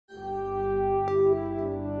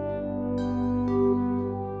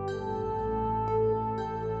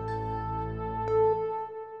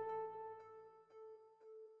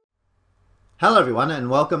Hello everyone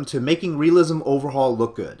and welcome to Making Realism Overhaul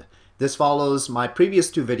Look Good. This follows my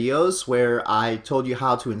previous two videos where I told you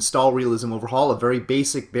how to install Realism Overhaul, a very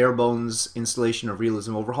basic bare bones installation of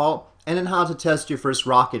Realism Overhaul, and then how to test your first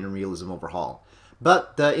rocket in Realism Overhaul.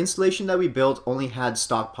 But the installation that we built only had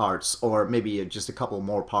stock parts, or maybe just a couple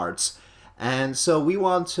more parts, and so we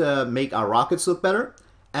want to make our rockets look better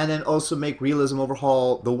and then also make Realism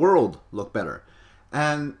Overhaul the world look better.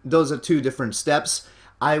 And those are two different steps.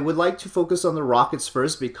 I would like to focus on the rockets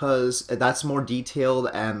first because that's more detailed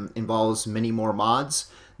and involves many more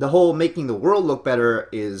mods. The whole making the world look better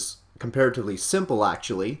is comparatively simple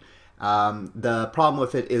actually. The problem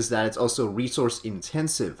with it is that it's also resource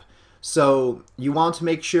intensive. So you want to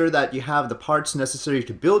make sure that you have the parts necessary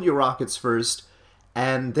to build your rockets first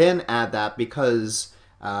and then add that, because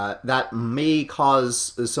that may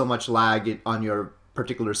cause so much lag on your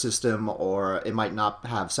particular system, or it might not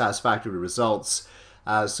have satisfactory results.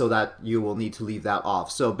 So that you will need to leave that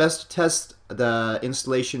off. So best to test the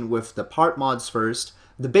installation with the part mods first,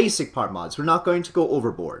 the basic part mods. We're not going to go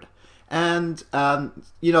overboard. And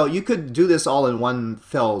you could do this all in one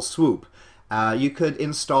fell swoop. You could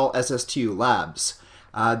install SSTU Labs.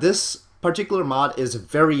 This particular mod is a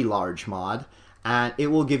very large mod, and it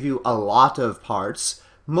will give you a lot of parts,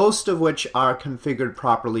 most of which are configured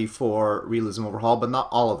properly for Realism Overhaul, but not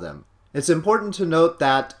all of them. It's important to note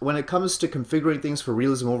that when it comes to configuring things for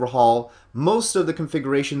Realism Overhaul, most of the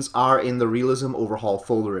configurations are in the Realism Overhaul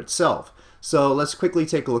folder itself. So let's quickly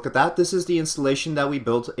take a look at that. This is the installation that we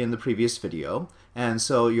built in the previous video. And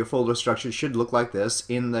so your folder structure should look like this.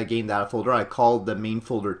 In the game data folder, I called the main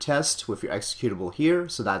folder test with your executable here.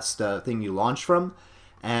 So that's the thing you launch from.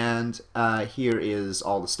 And here is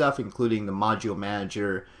all the stuff, including the module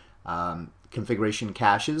manager configuration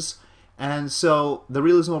caches. And so the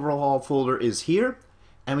Realism Overhaul folder is here,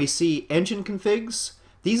 and we see engine configs.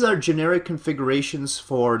 These are generic configurations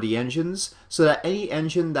for the engines, so that any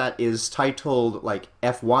engine that is titled like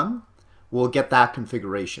F1 will get that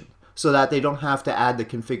configuration, so that they don't have to add the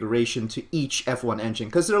configuration to each F1 engine,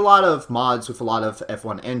 because there are a lot of mods with a lot of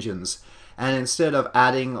F1 engines, and instead of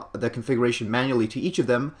adding the configuration manually to each of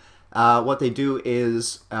them, what they do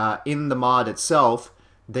is in the mod itself,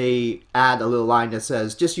 they add a little line that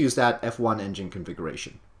says just use that F1 engine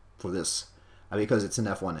configuration for this, because it's an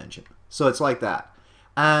F1 engine. So it's like that.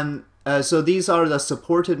 And so these are the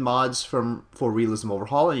supported mods for Realism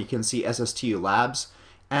Overhaul, and you can see SSTU Labs.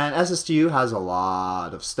 And SSTU has a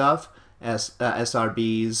lot of stuff,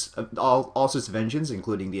 SRBs, all sorts of engines,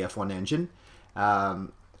 including the F1 engine,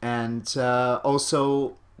 and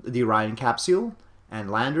also the Orion capsule and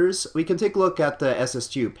landers. We can take a look at the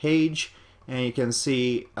SSTU page, and you can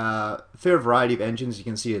see a fair variety of engines. You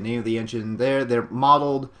can see the name of the engine there. They're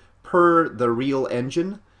modeled per the real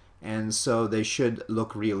engine, and so they should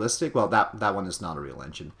look realistic. Well, that one is not a real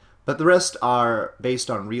engine. But the rest are based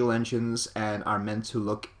on real engines and are meant to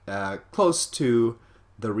look close to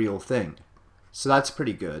the real thing. So that's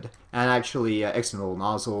pretty good. And actually external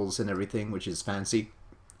nozzles and everything, which is fancy.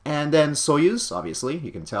 And then Soyuz, obviously,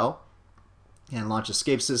 you can tell. And launch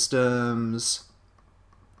escape systems.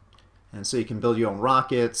 And so you can build your own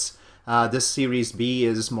rockets. This Series B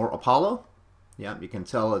is more Apollo. Yeah, you can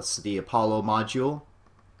tell it's the Apollo module.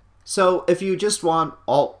 So if you just want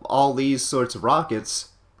all these sorts of rockets,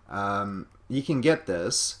 you can get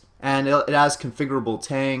this. And it has configurable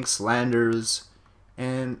tanks, landers,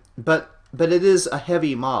 but it is a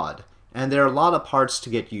heavy mod, and there are a lot of parts to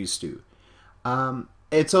get used to.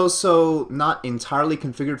 It's also not entirely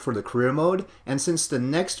configured for the career mode, and since the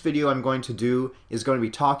next video I'm going to do is going to be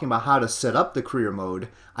talking about how to set up the career mode,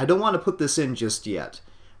 I don't want to put this in just yet.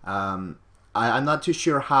 I'm not too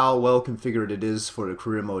sure how well configured it is for the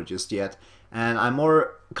career mode just yet, and I'm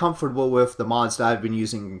more comfortable with the mods that I've been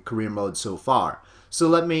using in career mode so far. So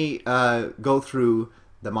let me go through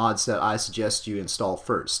the mods that I suggest you install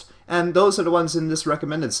first. And those are the ones in this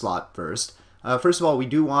recommended slot first. First of all, we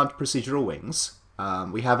do want procedural wings.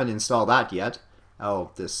 We haven't installed that yet.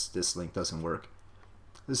 Oh, this link doesn't work.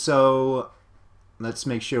 So let's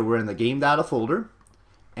make sure we're in the game data folder.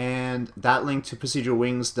 And that link to procedural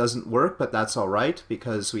wings doesn't work, but that's alright,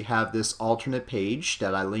 because we have this alternate page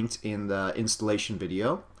that I linked in the installation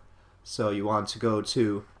video. So you want to go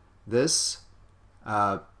to this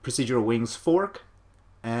procedural wings fork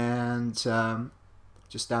and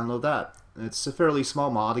just download that. It's a fairly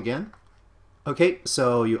small mod again. Okay,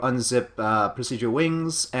 so you unzip procedural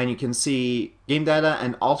wings, and you can see game data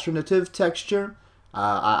and alternative texture.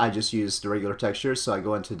 I just used the regular texture, so I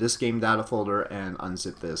go into this game data folder and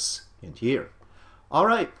unzip this into here.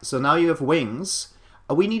 Alright, so now you have wings.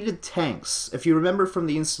 we needed tanks. If you remember from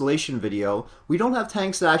the installation video, we don't have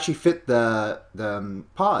tanks that actually fit the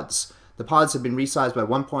pods. The pods have been resized by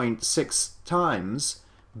 1.6 times,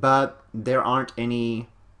 but there aren't any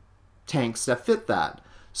tanks that fit that.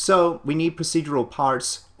 So we need procedural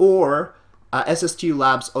parts, or SSTU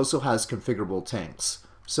Labs also has configurable tanks.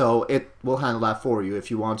 So it will handle that for you if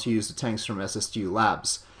you want to use the tanks from SSTU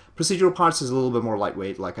Labs. Procedural parts is a little bit more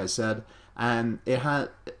lightweight, like I said, and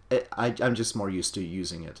I'm just more used to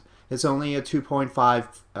using it. It's only a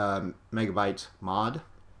 2.5 megabyte mod,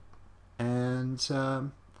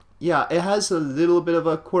 and yeah, it has a little bit of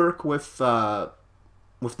a quirk with the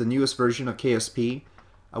newest version of KSP.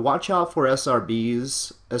 Watch out for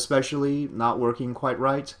SRBs, especially not working quite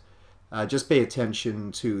right. Just pay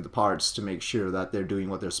attention to the parts to make sure that they're doing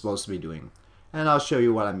what they're supposed to be doing. And I'll show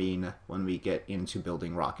you what I mean when we get into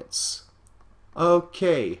building rockets.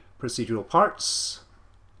 Okay, procedural parts.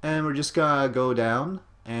 And we're just gonna go down.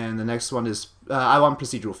 And the next one is, I want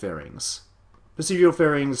procedural fairings. Procedural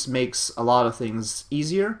fairings makes a lot of things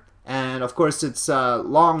easier. And of course it's a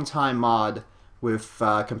long time mod with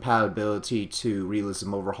compatibility to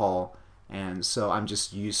Realism Overhaul. And so I'm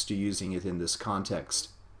just used to using it in this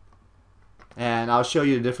context. And I'll show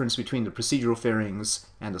you the difference between the procedural fairings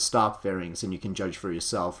and the stock fairings, and you can judge for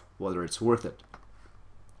yourself whether it's worth it.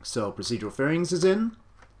 So procedural fairings is in,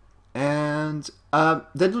 and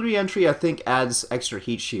deadly re-entry I think adds extra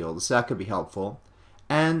heat shields. That could be helpful.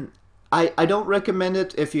 And I don't recommend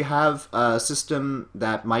it if you have a system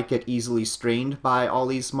that might get easily strained by all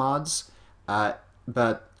these mods,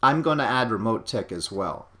 but I'm going to add remote tech as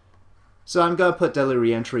well. So I'm going to put deadly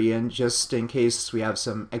re-entry in just in case we have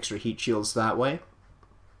some extra heat shields that way.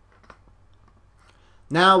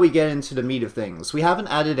 Now we get into the meat of things. We haven't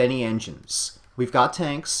added any engines. We've got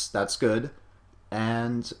tanks, that's good,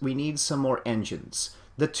 and we need some more engines.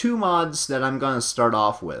 The two mods that I'm going to start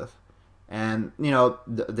off with, and you know,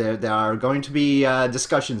 there are going to be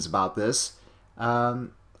discussions about this, are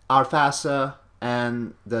FASA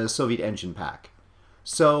and the Soviet engine pack.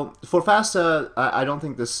 So for FASA, I don't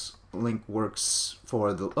think this link works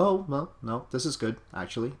for the, oh, well, no, this is good,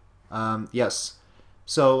 actually. Yes,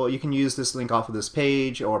 so you can use this link off of this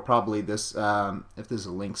page, or probably this, if there's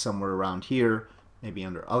a link somewhere around here, maybe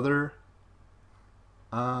under other.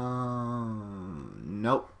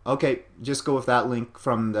 Nope. Okay, just go with that link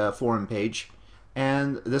from the forum page,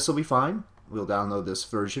 and this will be fine. We'll download this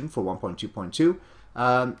version for 1.2.2.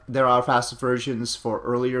 There are FASA versions for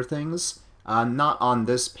earlier things. Not on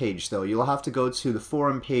this page though. You'll have to go to the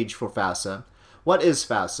forum page for FASA. What is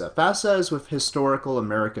FASA? FASA is with historical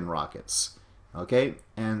American rockets. Okay,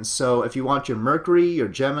 and so if you want your Mercury, your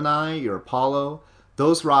Gemini, your Apollo,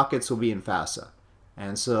 those rockets will be in FASA.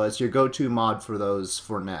 And so it's your go-to mod for those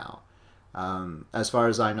for now. As far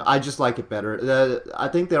as I know, I just like it better. I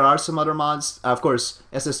think there are some other mods. Of course,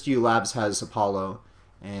 SSTU Labs has Apollo,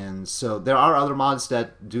 and so there are other mods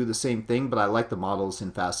that do the same thing, but I like the models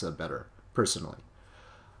in FASA better, personally.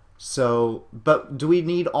 So, but do we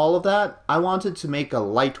need all of that? I wanted to make a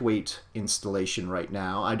lightweight installation right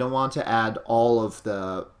now. I don't want to add all of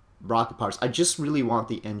the rocket parts. I just really want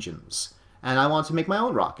the engines. And I want to make my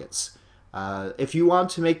own rockets. If you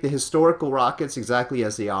want to make the historical rockets exactly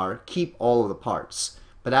as they are, keep all of the parts.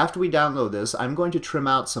 But after we download this, I'm going to trim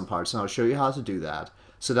out some parts, and I'll show you how to do that,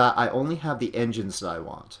 so that I only have the engines that I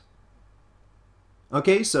want.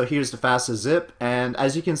 Okay, so here's the FASA zip, and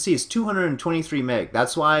as you can see, it's 223 meg.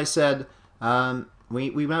 That's why I said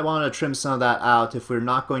we might want to trim some of that out if we're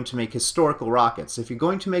not going to make historical rockets. If you're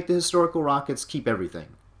going to make the historical rockets, keep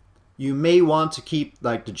everything. You may want to keep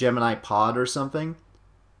like the Gemini pod or something,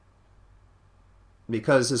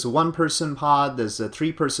 because there's a one-person pod, there's a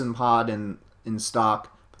three-person pod in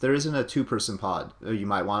stock, but there isn't a two-person pod. You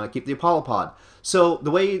might want to keep the Apollo pod. So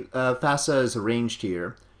the way FASA is arranged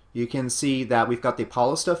here, you can see that we've got the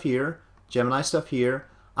Apollo stuff here, Gemini stuff here,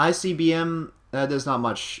 ICBM, there's not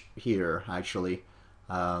much here, actually.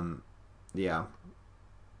 Yeah,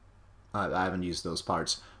 I haven't used those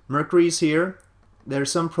parts. Mercury's here.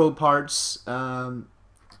 There's some probe parts. I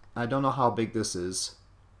don't know how big this is.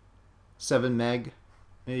 7 meg.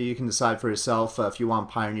 You can decide for yourself if you want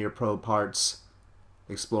Pioneer probe parts,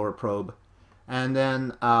 Explorer probe. And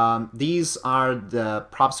then these are the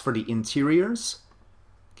props for the interiors.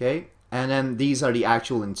 Okay, and then these are the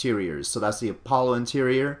actual interiors. So that's the Apollo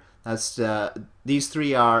interior. That's these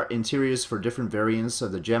three are interiors for different variants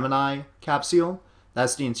of the Gemini capsule.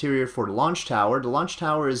 That's the interior for the launch tower. The launch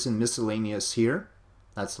tower is in miscellaneous here.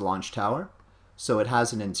 That's the launch tower. So it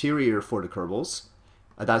has an interior for the Kerbals.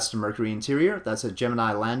 That's the Mercury interior. That's a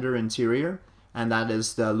Gemini lander interior. And that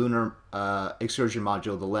is the lunar excursion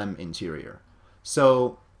module, the LEM interior.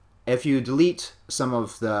 So if you delete some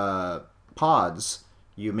of the pods,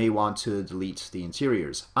 you may want to delete the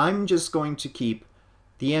interiors. I'm just going to keep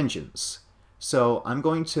the engines. So I'm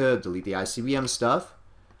going to delete the ICBM stuff.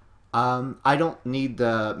 I don't need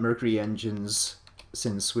the Mercury engines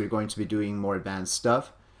since we're going to be doing more advanced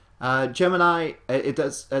stuff. Gemini, it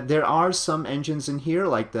does. There are some engines in here,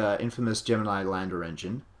 like the infamous Gemini lander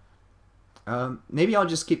engine. Maybe I'll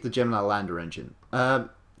just keep the Gemini lander engine.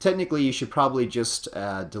 Technically, you should probably just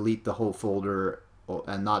delete the whole folder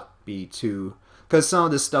and not be too... Because some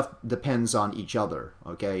of this stuff depends on each other,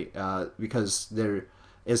 okay? Because there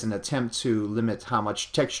is an attempt to limit how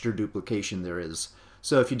much texture duplication there is.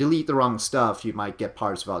 So if you delete the wrong stuff, you might get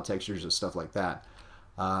parts without textures or stuff like that.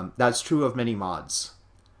 That's true of many mods.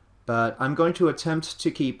 But I'm going to attempt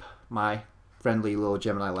to keep my friendly little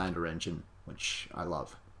Gemini lander engine, which I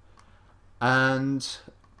love. And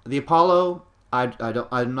the Apollo,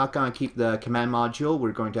 I'm not going to keep the command module.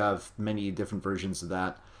 We're going to have many different versions of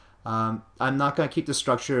that. I'm not going to keep the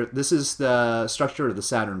structure. This is the structure of the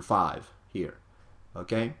Saturn V here,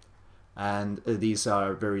 okay? And these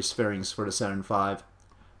are various fairings for the Saturn V.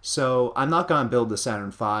 So I'm not going to build the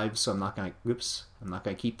Saturn V, so I'm not going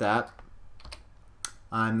to keep that.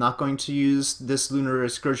 I'm not going to use this lunar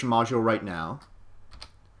excursion module right now.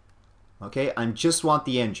 Okay, I just want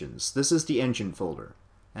the engines. This is the engine folder.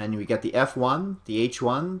 And we get the F1, the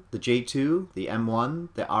H1, the J2, the M1,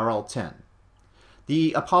 the RL10.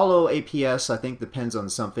 The Apollo APS, I think, depends on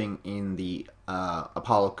something in the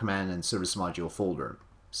Apollo Command and Service Module folder.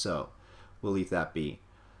 So we'll leave that be.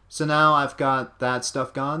 So now I've got that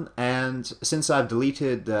stuff gone, and since I've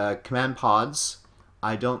deleted the command pods,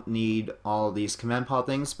 I don't need all these command pod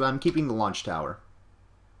things, but I'm keeping the launch tower.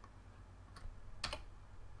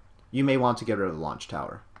 You may want to get rid of the launch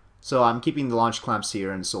tower. So I'm keeping the launch clamps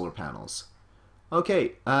here and solar panels.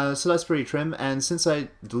 Okay, so that's pretty trim, and since I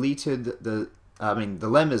deleted the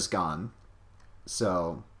LEM is gone,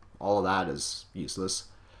 so all of that is useless.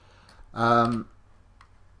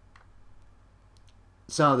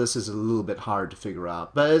 Some of this is a little bit hard to figure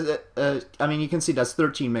out, but I mean, you can see that's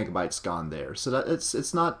 13 megabytes gone there, so that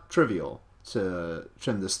it's not trivial to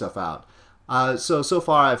trim this stuff out. So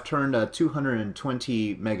far I've turned a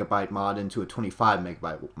 220 megabyte mod into a 25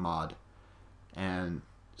 megabyte mod, and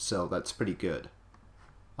so that's pretty good.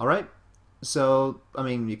 All right, so I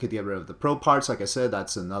mean, you could get rid of the probe parts. Like I said,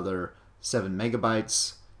 that's another 7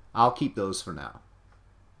 megabytes. I'll keep those for now.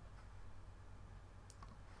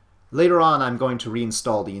 Later on, I'm going to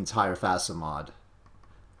reinstall the entire FASA mod.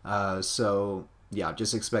 So yeah,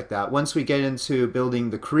 just expect that. Once we get into building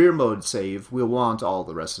the career mode save, we'll want all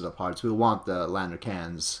the rest of the parts. We'll want the lander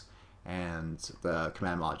cans and the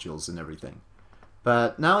command modules and everything.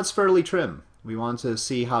 But now it's fairly trim. We want to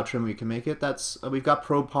see how trim we can make it. We've got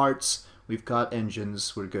probe parts, we've got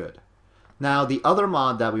engines, we're good. Now the other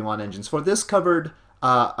mod that we want engines for, this covered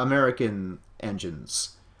American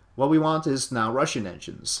engines. What we want is now Russian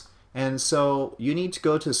engines. And so you need to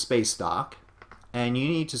go to Space Dock and you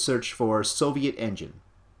need to search for Soviet engine.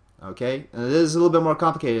 Okay, and this is a little bit more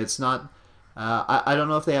complicated. It's not. I don't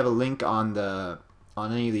know if they have a link on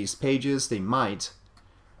any of these pages. They might,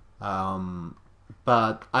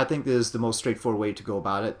 but I think this is the most straightforward way to go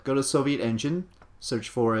about it. Go to Soviet engine, search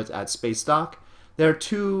for it at Space Dock. There are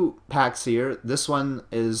two packs here. This one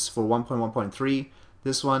is for 1.1.3.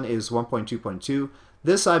 This one is 1.2.2.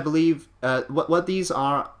 This, I believe, what these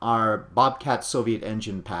are Bobcat Soviet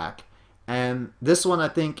engine pack, and this one I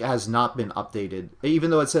think has not been updated. Even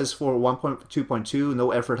though it says for 1.2.2, no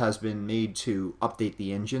effort has been made to update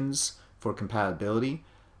the engines for compatibility.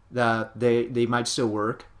 That they might still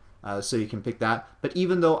work, so you can pick that. But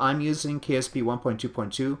even though I'm using KSP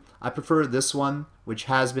 1.2.2, I prefer this one, which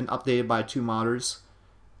has been updated by 2 modders,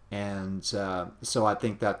 and so I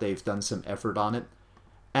think that they've done some effort on it.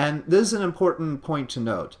 And this is an important point to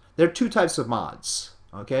note. There are 2 types of mods,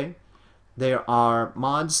 okay? There are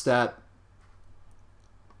mods that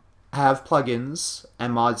have plugins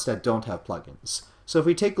and mods that don't have plugins. So if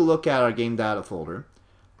we take a look at our game data folder,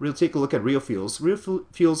 we'll take a look at Real Fuels. Real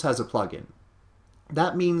Fuels has a plugin.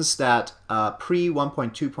 That means that a pre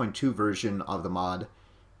 1.2.2 version of the mod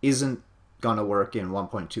isn't gonna work in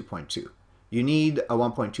 1.2.2. You need a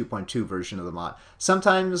 1.2.2 version of the mod.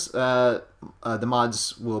 Sometimes the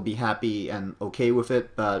mods will be happy and okay with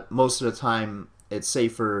it, but most of the time it's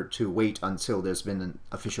safer to wait until there's been an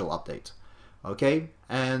official update. Okay,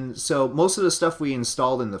 and so most of the stuff we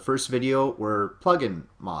installed in the first video were plugin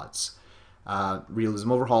mods.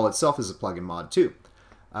 Realism Overhaul itself is a plugin mod too.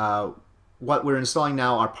 What we're installing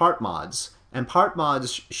now are part mods, and part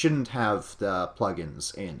mods shouldn't have the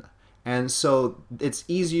plugins in. And so it's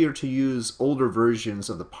easier to use older versions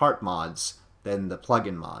of the part mods than the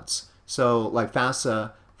plugin mods. So like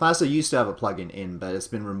FASA used to have a plugin in, but it's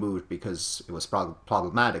been removed because it was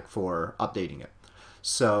problematic for updating it.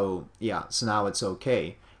 So yeah, so now it's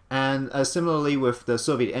okay. And similarly with the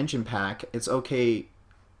Soviet engine pack, it's okay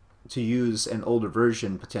to use an older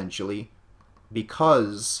version potentially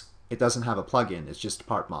because it doesn't have a plugin, it's just a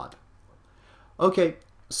part mod. Okay,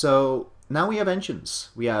 so now we have engines.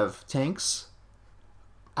 We have tanks.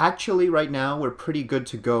 Actually, right now, we're pretty good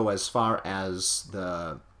to go as far as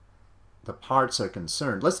the parts are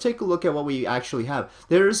concerned. Let's take a look at what we actually have.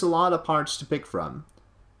 There's a lot of parts to pick from,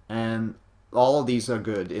 and all of these are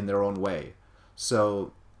good in their own way.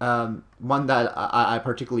 So one that I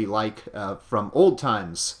particularly like from old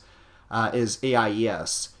times is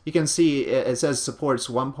AIES. You can see it says supports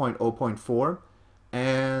 1.0.4,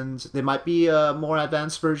 and there might be a more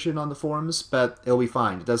advanced version on the forums, but it'll be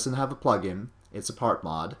fine. It doesn't have a plugin. It's a part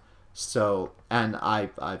mod. So, and I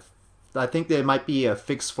think there might be a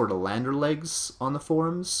fix for the lander legs on the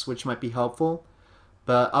forums, which might be helpful.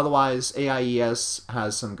 But otherwise, AIES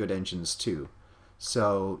has some good engines too.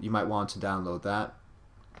 So you might want to download that.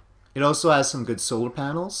 It also has some good solar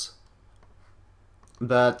panels.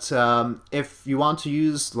 But if you want to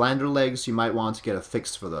use lander legs, you might want to get a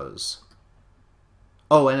fix for those.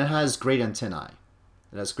 Oh, and it has great antennae.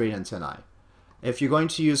 It has great antennae. If you're going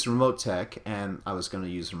to use remote tech, and I was going to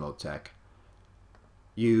use remote tech,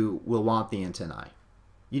 you will want the antennae.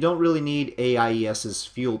 You don't really need AIES's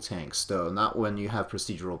fuel tanks, though, not when you have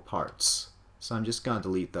procedural parts. So I'm just going to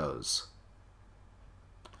delete those.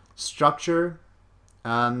 Structure.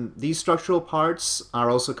 These structural parts are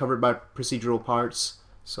also covered by procedural parts,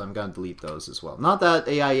 so I'm going to delete those as well. Not that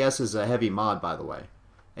AIES is a heavy mod, by the way.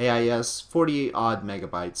 AIS 48 odd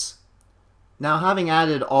megabytes. Now, having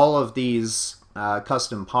added all of these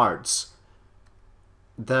custom parts,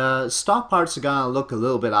 the stock parts are gonna look a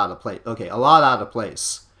little bit out of place. Okay, a lot out of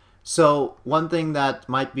place. So one thing that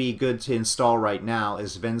might be good to install right now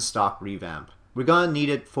is Venstock Revamp. We're gonna need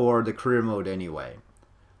it for the career mode anyway.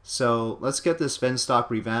 So let's get this Venstock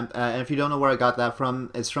Revamp. And if you don't know where I got that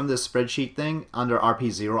from, it's from this spreadsheet thing under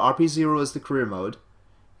RP0. RP0 is the career mode,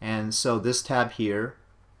 and so this tab here,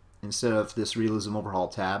 instead of this Realism Overhaul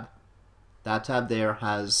tab, that tab there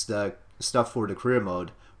has the stuff for the career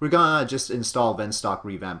mode. We're gonna just install Venstock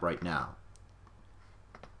Revamp right now.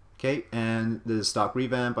 Okay, and the stock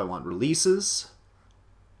revamp, I want releases.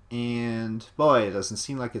 And boy, it doesn't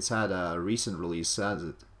seem like it's had a recent release, has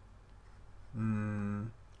it?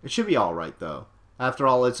 It should be alright though. After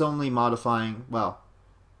all, it's only modifying, well,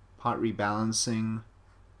 part rebalancing.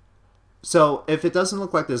 So if it doesn't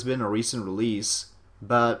look like there's been a recent release,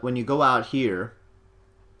 but when you go out here,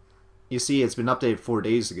 you see it's been updated 4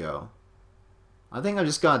 days ago. I think I'm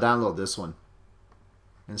just gonna download this one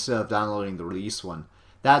instead of downloading the release one.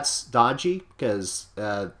 That's dodgy because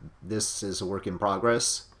this is a work in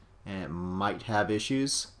progress and it might have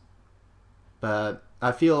issues. But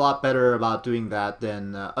I feel a lot better about doing that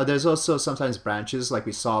than there's also sometimes branches like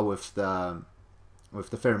we saw with the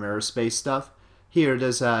Ferrum Aerospace stuff. Here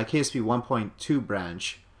there's a KSP 1.2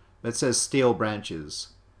 branch that says stale branches.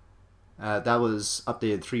 That was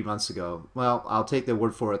updated 3 months ago. Well, I'll take the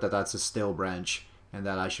word for it that that's a stale branch and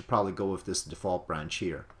that I should probably go with this default branch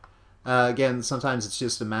here. Again, sometimes it's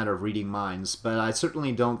just a matter of reading minds, but I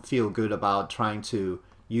certainly don't feel good about trying to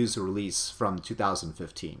use a release from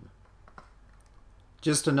 2015.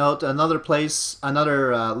 Just a note, another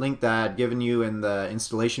link that I'd given you in the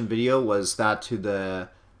installation video was that to the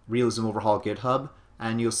Realism Overhaul GitHub,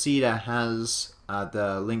 and you'll see that has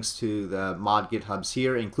the links to the mod GitHubs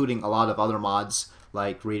here, including a lot of other mods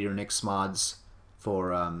like Raider Nix mods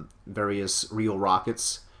for various real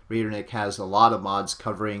rockets. Raider Nix has a lot of mods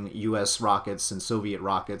covering US rockets and Soviet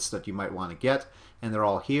rockets that you might want to get, and they're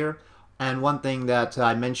all here. And one thing that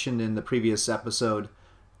I mentioned in the previous episode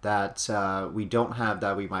that we don't have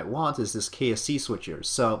that we might want is this KSC switcher.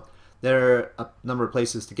 So there are a number of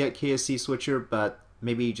places to get KSC switcher, but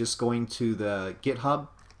maybe just going to the GitHub,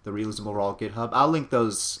 the Realism Overhaul GitHub. I'll link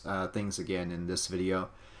those things again in this video.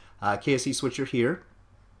 KSC switcher here.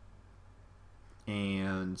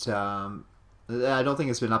 And I don't think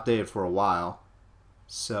it's been updated for a while.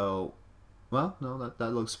 So, well, no, that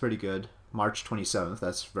looks pretty good. March 27th,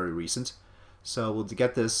 that's very recent. So we'll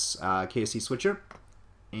get this KSC switcher,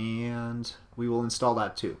 and we will install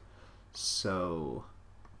that too. So,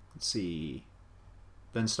 let's see.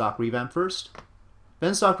 Venstock Revamp first.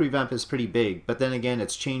 Venstock Revamp is pretty big, but then again,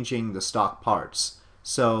 it's changing the stock parts.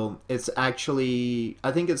 So, it's actually,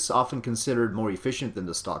 I think it's often considered more efficient than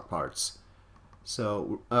the stock parts.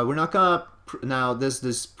 So, we're not going to now there's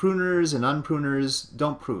this pruners and unpruners.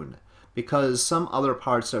 Don't prune, because some other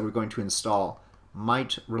parts that we're going to install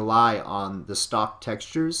might rely on the stock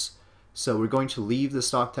textures. So we're going to leave the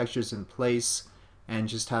stock textures in place and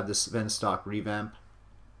just have this vent stock revamp.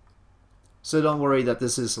 So don't worry that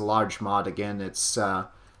this is a large mod. Again, it's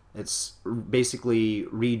basically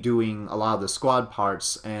redoing a lot of the squad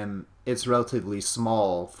parts, and it's relatively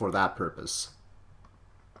small for that purpose.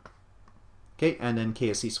 Okay, and then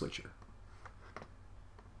KSC switcher.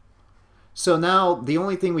 So now the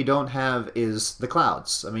only thing we don't have is the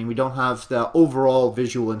clouds. I mean, we don't have the overall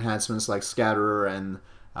visual enhancements like scatterer and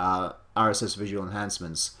RSS visual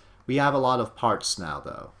enhancements. We have a lot of parts now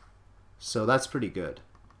though, so that's pretty good.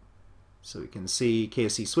 So we can see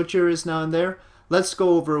KSC switcher is now in there. Let's go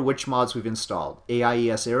over which mods we've installed.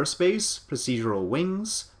 AIES Aerospace, Procedural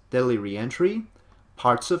Wings, Deadly Reentry,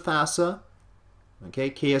 parts of FASA,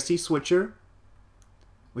 okay, KSC switcher.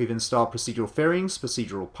 We've installed procedural fairings,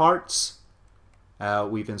 procedural parts.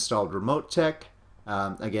 We've installed remote tech.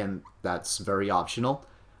 Again, that's very optional.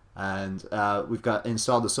 And we've got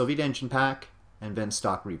installed the Soviet engine pack and vent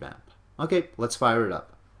stock revamp. Okay, let's fire it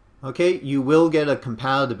up. Okay, you will get a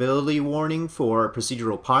compatibility warning for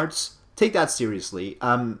procedural parts. Take that seriously.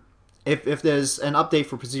 If there's an update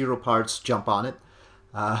for procedural parts, jump on it.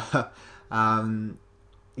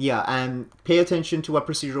 Yeah, and pay attention to what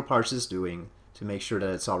procedural parts is doing to make sure that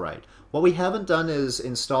it's alright. What we haven't done is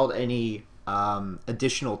installed any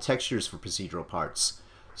additional textures for procedural parts.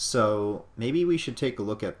 So maybe we should take a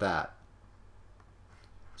look at that.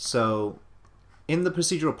 So in the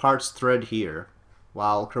procedural parts thread here,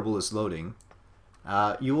 while Kerbal is loading,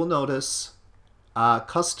 you will notice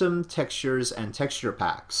custom textures and texture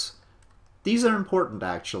packs. These are important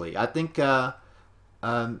actually. I think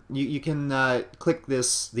you can click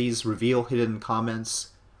these reveal hidden comments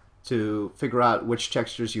to figure out which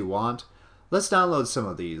textures you want. Let's download some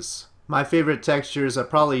of these. My favorite textures are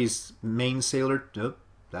probably main sailor. Nope,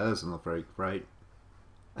 that doesn't look very right.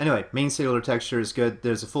 Anyway, main sailor texture is good.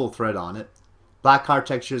 There's a full thread on it. Black card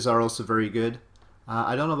textures are also very good.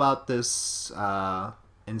 I don't know about this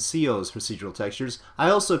NCO's procedural textures. I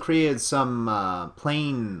also created some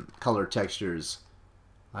plain color textures.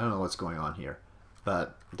 I don't know what's going on here,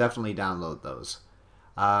 but definitely download those.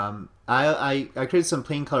 I created some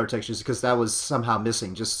plain color textures because that was somehow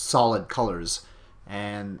missing, just solid colors,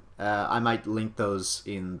 and I might link those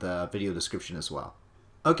in the video description as well.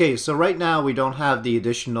 Okay, so right now we don't have the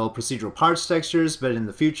additional procedural parts textures, but in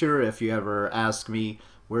the future, if you ever ask me,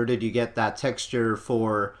 where did you get that texture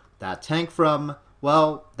for that tank from?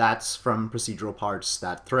 Well, that's from procedural parts,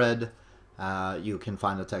 that thread. You can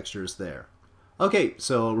find the textures there. Okay,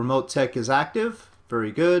 so remote tech is active,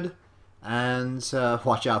 very good, and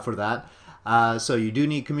watch out for that. So you do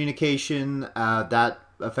need communication. That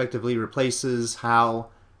effectively replaces how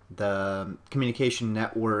the communication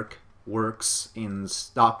network works in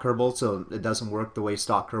stock Kerbal, so it doesn't work the way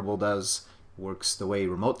stock Kerbal does, it works the way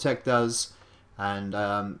remote tech does, and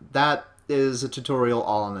that is a tutorial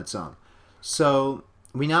all on its own. So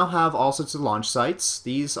we now have all sorts of launch sites.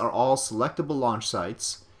 These are all selectable launch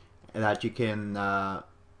sites that you can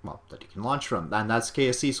launch from, and that's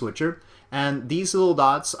KSC switcher. And these little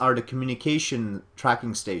dots are the communication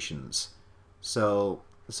tracking stations. So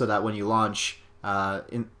that when you launch,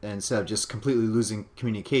 instead of just completely losing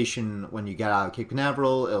communication when you get out of Cape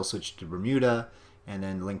Canaveral, it'll switch to Bermuda and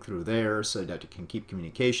then link through there so that you can keep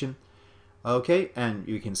communication. Okay, and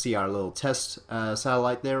you can see our little test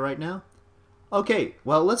satellite there right now. Okay,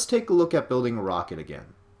 well, let's take a look at building a rocket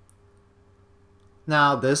again.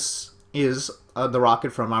 Now, this is the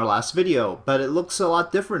rocket from our last video, but it looks a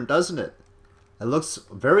lot different, doesn't it? It looks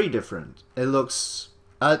very different. It looks,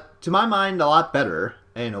 to my mind, a lot better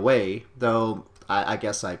in a way, though I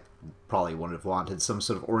guess I probably would have wanted some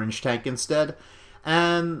sort of orange tank instead.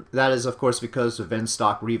 And that is, of course, because of vent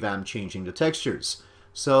stock revamp changing the textures.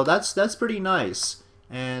 So that's pretty nice.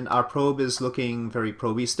 And our probe is looking very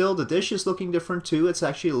proby still. The dish is looking different too. It's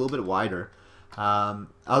actually a little bit wider.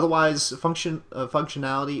 Otherwise,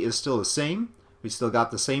 functionality is still the same. We still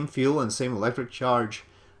got the same fuel and same electric charge,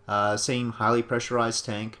 same highly pressurized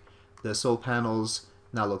tank. The solar panels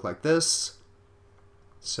now look like this.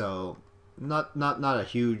 So not a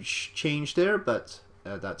huge change there, but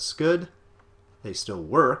that's good. They still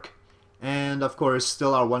work. And of course,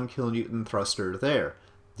 still our 1 kilonewton thruster there.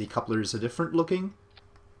 The couplers are different looking.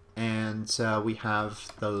 And we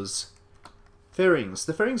have those fairings.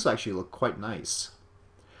 The fairings actually look quite nice.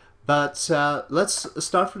 But let's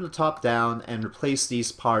start from the top down and replace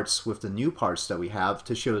these parts with the new parts that we have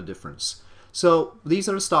to show the difference. So these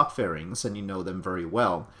are stock fairings, and you know them very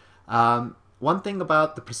well. one thing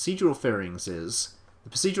about the procedural fairings is the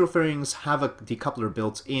procedural fairings have a decoupler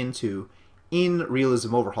built in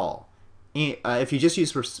Realism Overhaul. If you just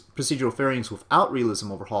use procedural fairings without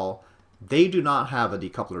Realism Overhaul, they do not have a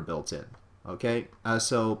decoupler built in. Okay,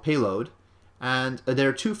 so payload, and there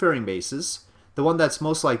are two fairing bases. The one that's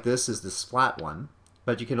most like this is this flat one,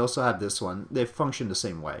 but you can also have this one. They function the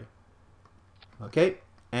same way. Okay,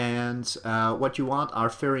 and what you want are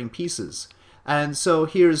fairing pieces. And so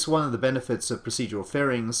here's one of the benefits of procedural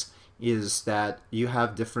fairings is that you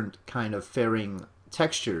have different kind of fairing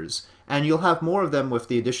textures, and you'll have more of them with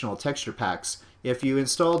the additional texture packs. If you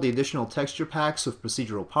install the additional texture packs with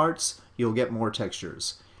procedural parts, you'll get more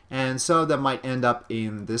textures. And some of them might end up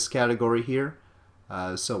in this category here.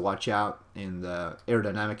 So watch out in the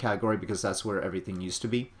aerodynamic category because that's where everything used to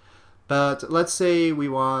be. But let's say we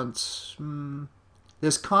want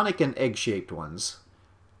there's conic and egg-shaped ones.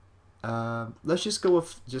 Let's just go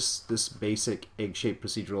with just this basic egg-shaped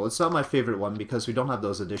procedural. It's not my favorite one because we don't have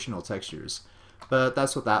those additional textures. But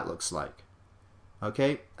that's what that looks like.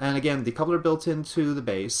 Okay, and again, decoupler built into the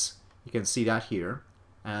base. You can see that here.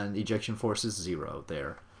 And ejection force is 0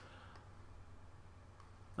 there.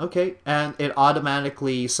 Okay, and it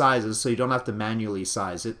automatically sizes, so you don't have to manually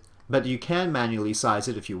size it. But you can manually size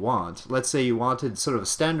it if you want. Let's say you wanted sort of a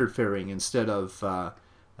standard fairing instead of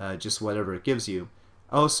just whatever it gives you.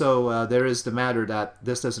 Also, there is the matter that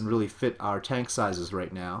this doesn't really fit our tank sizes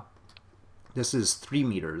right now. This is 3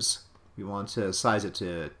 meters. We want to size it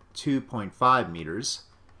to 2.5 meters.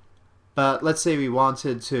 But let's say we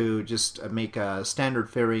wanted to just make a standard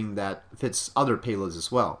fairing that fits other payloads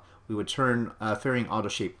as well. We would turn fairing auto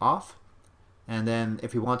shape off, and then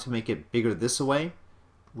if we want to make it bigger this way,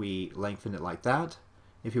 we lengthen it like that.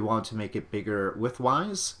 If you want to make it bigger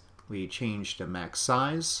widthwise, we change the max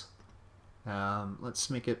size. Let's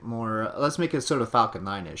make it more. Let's make it sort of Falcon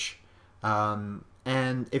 9-ish.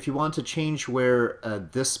 And if you want to change where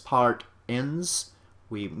this part ends,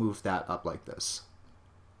 we move that up like this.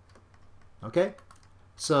 Okay,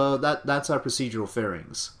 so that's our procedural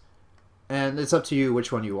fairings. And it's up to you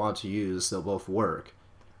which one you want to use. They'll both work.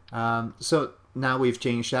 So now we've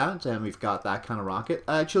changed that, and we've got that kind of rocket.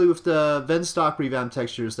 Actually, with the Venstock revamp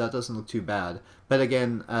textures, that doesn't look too bad. But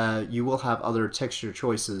again, you will have other texture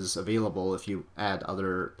choices available if you add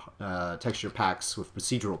other texture packs with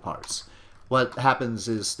procedural parts. What happens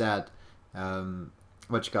is that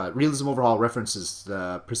Realism Overhaul references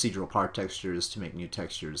the procedural part textures to make new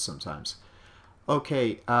textures sometimes.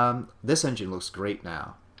 Okay, this engine looks great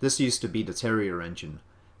now. This used to be the Terrier engine,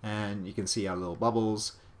 and you can see our little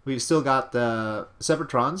bubbles. We've still got the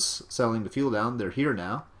Separatrons settling the fuel down. They're here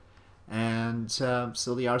now, and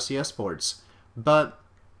still the RCS ports. But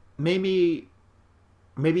maybe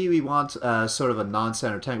we want sort of a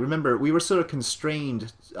non-standard tank. Remember, we were sort of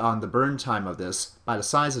constrained on the burn time of this by the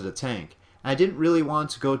size of the tank. I didn't really want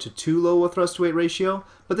to go to too low a thrust-to-weight ratio,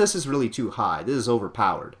 but this is really too high. This is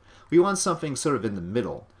overpowered. We want something sort of in the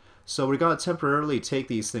middle. So we're going to temporarily take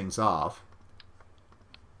these things off.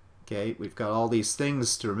 Okay, we've got all these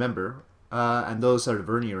things to remember, and those are the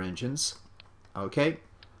vernier engines. Okay,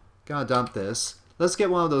 gonna dump this. Let's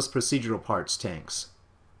get one of those procedural parts tanks.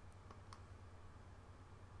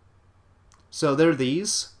 So there are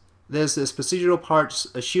these. There's this procedural parts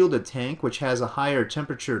a shielded tank, which has a higher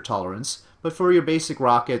temperature tolerance, but for your basic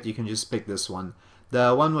rocket, you can just pick this one.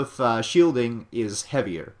 The one with shielding is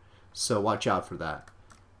heavier, so watch out for that.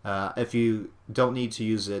 If you don't need to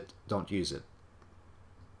use it, don't use it.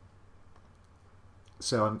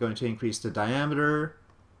 So I'm going to increase the diameter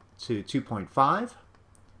to 2.5.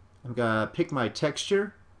 I'm going to pick my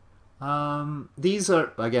texture. These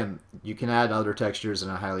are, again, you can add other textures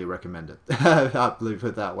and I highly recommend it. I'll put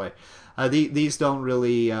it that way. These don't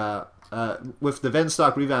really, with the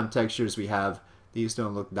Venstock revamp textures we have, these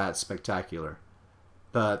don't look that spectacular.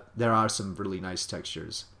 But there are some really nice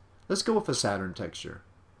textures. Let's go with a Saturn texture.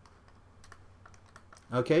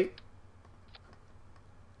 Okay.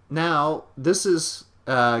 Now, this is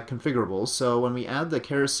configurable, so when we add the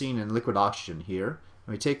kerosene and liquid oxygen here,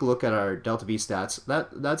 and we take a look at our delta V stats,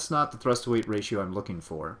 that's not the thrust-to-weight ratio I'm looking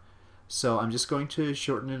for. So I'm just going to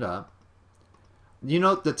shorten it up. You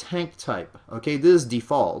note the tank type, okay, this is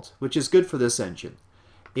default, which is good for this engine.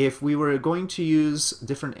 If we were going to use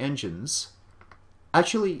different engines,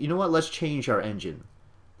 actually, you know what, let's change our engine.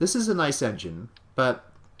 This is a nice engine,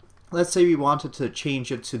 but let's say we wanted to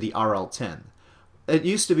change it to the RL10. It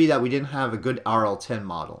used to be that we didn't have a good RL10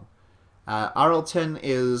 model. RL10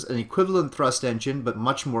 is an equivalent thrust engine, but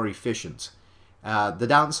much more efficient. The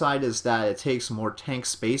downside is that it takes more tank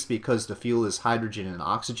space because the fuel is hydrogen and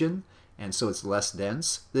oxygen, and so it's less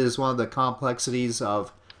dense. This is one of the complexities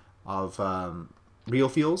of real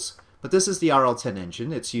fuels. But this is the RL-10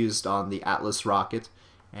 engine. It's used on the Atlas rocket,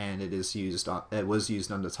 and it was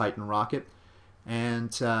used on the Titan rocket.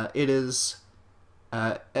 And it is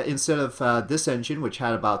instead of this engine, which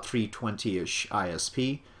had about 320-ish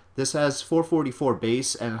ISP, this has 444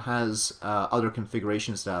 base and has other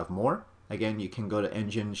configurations that have more. Again, you can go to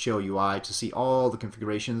Engine, Show UI to see all the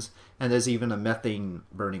configurations, and there's even a methane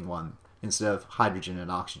burning one instead of hydrogen and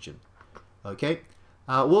oxygen. Okay,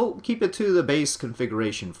 we'll keep it to the base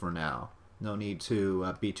configuration for now. No need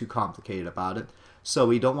to be too complicated about it. So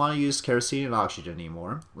we don't want to use kerosene and oxygen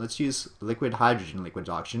anymore. Let's use liquid hydrogen, liquid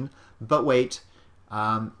oxygen. But wait,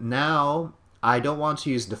 now I don't want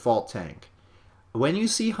to use default tank. When you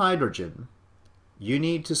see hydrogen, you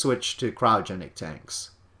need to switch to cryogenic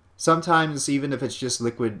tanks. Sometimes, even if it's just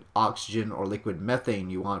liquid oxygen or liquid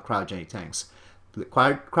methane, you want cryogenic tanks.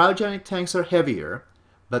 Cryogenic tanks are heavier,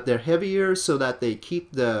 but they're heavier so that they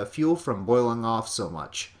keep the fuel from boiling off so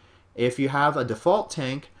much. If you have a default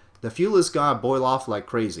tank, the fuel is gonna boil off like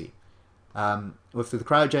crazy. With the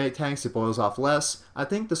cryogenic tanks, it boils off less. I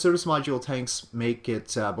think the service module tanks make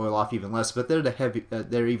it boil off even less, but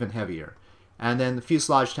they're even heavier. And then the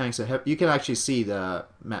fuselage tanks are heavy. You can actually see the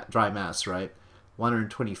dry mass, right?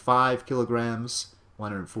 125 kilograms,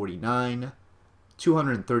 149,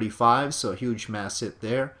 235, so a huge mass hit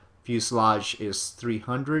there. Fuselage is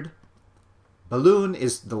 300. Balloon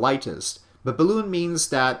is the lightest, but balloon means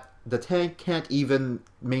that the tank can't even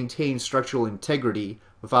maintain structural integrity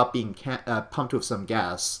without being pumped with some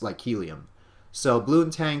gas, like helium. So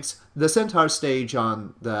balloon tanks, the Centaur stage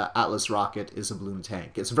on the Atlas rocket is a balloon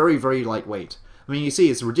tank. It's very, very lightweight. I mean, you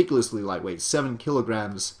see, it's ridiculously lightweight, 7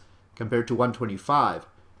 kilograms compared to 125.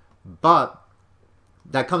 But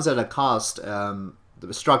that comes at a cost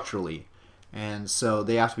structurally. And so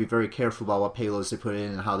they have to be very careful about what payloads they put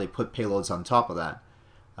in and how they put payloads on top of that.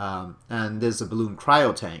 And there's a balloon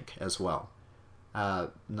cryo tank as well.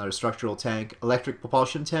 Another structural tank, electric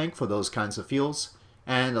propulsion tank for those kinds of fuels,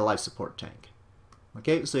 and a life support tank.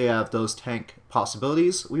 Okay, so you have those tank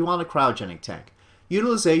possibilities. We want a cryogenic tank.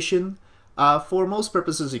 Utilization, for most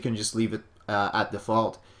purposes, you can just leave it at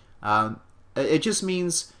default. It just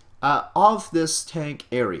means of this tank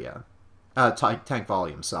area, tank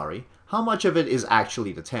volume, sorry, how much of it is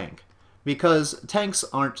actually the tank? Because tanks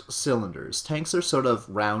aren't cylinders. Tanks are sort of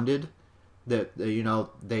rounded. That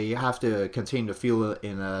they have to contain the fuel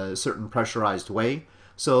in a certain pressurized way,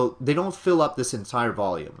 so they don't fill up this entire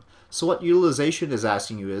volume. So what utilization is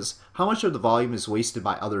asking you is how much of the volume is wasted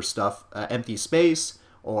by other stuff, empty space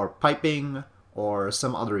or piping or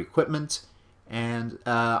some other equipment. And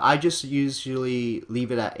I just usually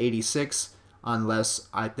leave it at 86 unless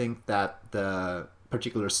I think that the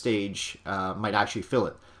particular stage might actually fill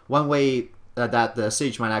it. One way that the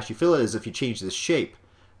stage might actually fill it is if you change this shape.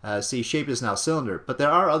 See, shape is now cylinder, but there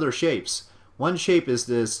are other shapes. One shape is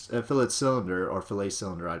this fillet cylinder, or fillet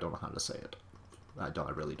cylinder, I don't know how to say it. I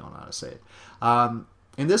really don't know how to say it.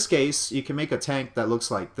 In this case, you can make a tank that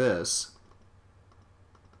looks like this.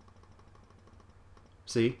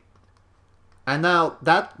 See? And now,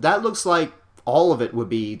 that looks like all of it would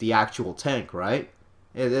be the actual tank, right?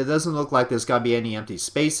 It doesn't look like there's got to be any empty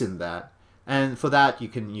space in that. And for that, you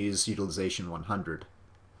can use utilization 100.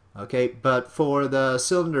 Okay, but for the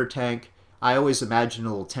cylinder tank, I always imagine a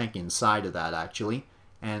little tank inside of that, actually.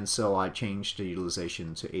 And so I changed the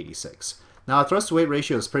utilization to 86. Now, thrust-to-weight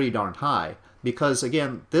ratio is pretty darn high because,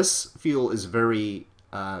 again, this fuel is very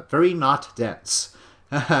not dense.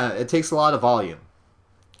 It takes a lot of volume.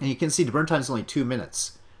 And you can see the burn time is only 2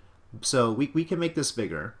 minutes. So we can make this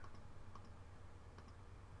bigger.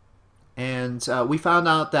 And we found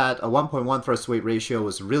out that a 1.1 thrust-to-weight ratio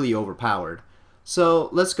was really overpowered. So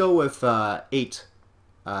let's go with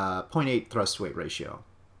 0.8 thrust-to-weight ratio.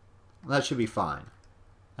 That should be fine.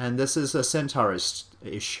 And this is a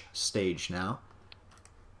Centaurus-ish stage now.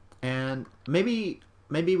 And maybe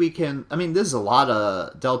we can, I mean, this is a lot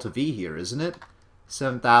of delta V here, isn't it?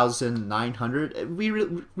 7,900. We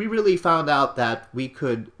really found out that we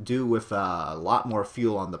could do with a lot more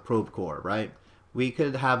fuel on the probe core, right? We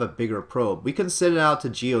could have a bigger probe. We can send it out to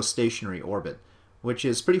geostationary orbit, which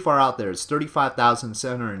is pretty far out there. It's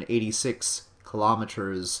 35,786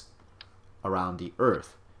 kilometers around the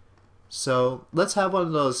Earth. So let's have one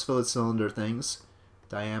of those fillet cylinder things.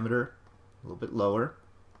 Diameter a little bit lower.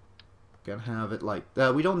 Gonna have it like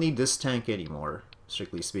that. We don't need this tank anymore,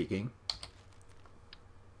 strictly speaking.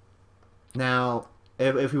 Now,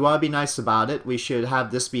 if we want to be nice about it, we should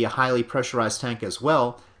have this be a highly pressurized tank as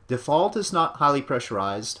well. Default is not highly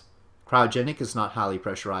pressurized. Cryogenic is not highly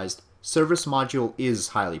pressurized. Service module is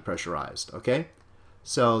highly pressurized, okay?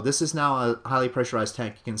 So this is now a highly pressurized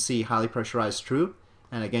tank. You can see highly pressurized true,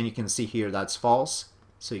 and again you can see here that's false,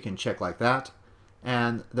 so you can check like that.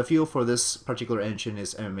 And the fuel for this particular engine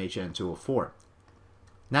is MMHN 204.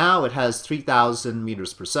 Now it has 3,000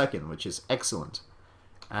 meters per second, which is excellent.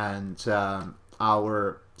 And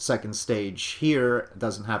our second stage here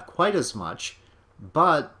doesn't have quite as much,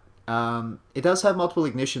 but it does have multiple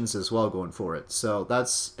ignitions as well going for it, so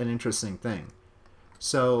that's an interesting thing.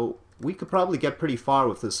 So we could probably get pretty far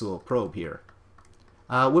with this little probe here.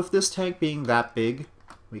 With this tank being that big,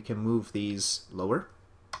 we can move these lower.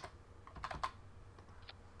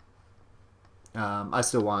 I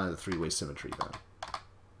still wanted a three-way symmetry though.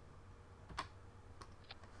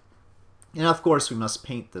 And of course we must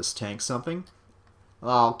paint this tank something.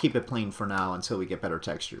 I'll keep it plain for now until we get better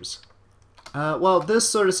textures. Well, this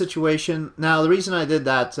sort of situation, now the reason I did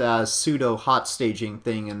that pseudo hot staging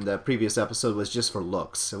thing in the previous episode was just for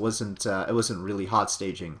looks. It wasn't really hot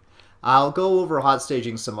staging. I'll go over hot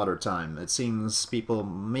staging some other time. It seems people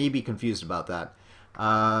may be confused about that.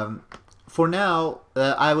 For now,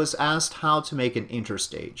 I was asked how to make an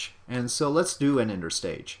interstage, and so let's do an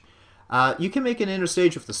interstage. You can make an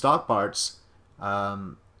interstage with the stock parts.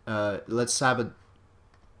 Let's have a...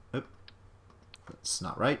 Oop, that's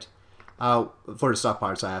not right. For the stock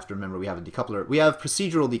parts, I have to remember we have a decoupler. We have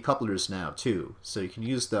procedural decouplers now, too, so you can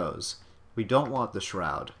use those. We don't want the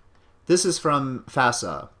shroud. This is from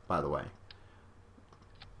FASA, by the way.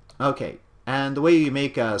 Okay, and the way you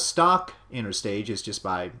make a stock interstage is just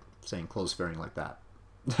by saying closed fairing like that.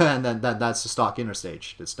 And then that's the stock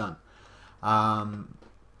interstage. It's done.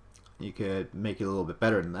 You could make it a little bit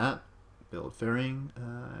better than that. Build fairing.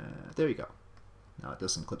 There you go. Now it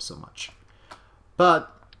doesn't clip so much.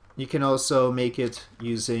 But you can also make it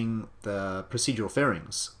using the procedural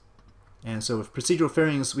fairings. And so with procedural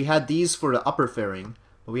fairings, we had these for the upper fairing,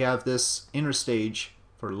 but we have this interstage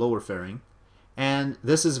for lower fairing. And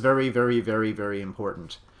this is very, very, very, very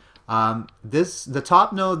important. The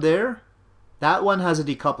top node there, that one has a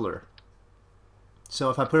decoupler. So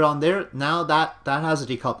if I put it on there, now that has a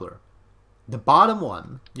decoupler. The bottom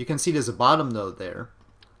one, you can see there's a bottom node there.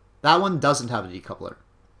 That one doesn't have a decoupler.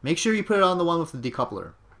 Make sure you put it on the one with the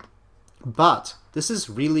decoupler. But this is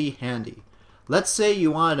really handy. Let's say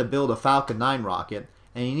you wanted to build a Falcon 9 rocket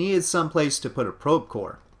and you needed some place to put a probe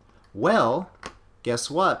core. Well,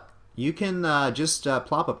 guess what? You can just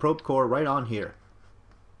plop a probe core right on here.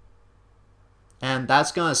 And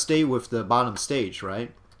that's going to stay with the bottom stage,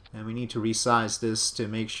 right? And we need to resize this to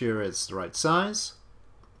make sure it's the right size.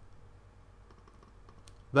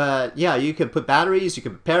 But yeah, you can put batteries, you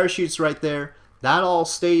can put parachutes right there. That all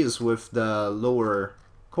stays with the lower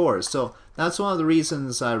cores. So that's one of the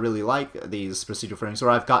reasons I really like these procedural fairings, or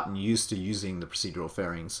I've gotten used to using the procedural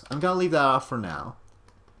fairings. I'm going to leave that off for now.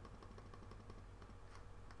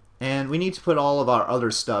 And we need to put all of our other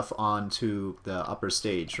stuff onto the upper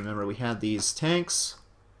stage. Remember, we had these tanks.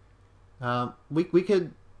 We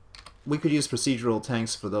could use procedural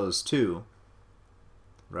tanks for those too,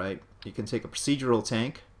 right? You can take a procedural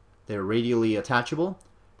tank. They're radially attachable.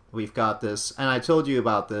 We've got this, and I told you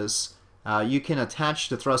about this. You can attach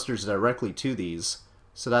the thrusters directly to these,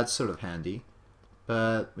 so that's sort of handy.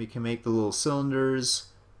 But we can make the little cylinders,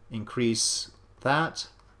 increase that,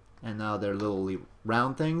 and now they're little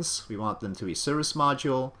round things. We want them to be service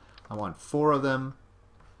module. I want 4 of them.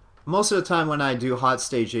 Most of the time when I do hot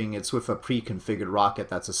staging, it's with a pre-configured rocket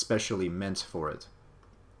that's especially meant for it.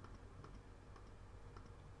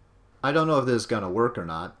 I don't know if this is going to work or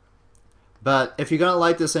not. But if you're going to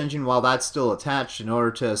light this engine while that's still attached in order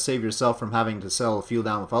to save yourself from having to settle the fuel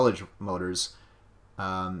down with ullage motors,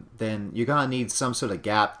 then you're going to need some sort of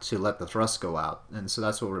gap to let the thrust go out. And so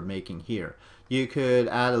that's what we're making here. You could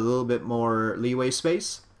add a little bit more leeway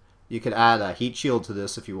space. You could add a heat shield to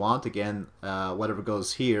this if you want. Again, whatever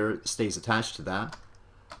goes here stays attached to that.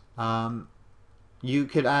 You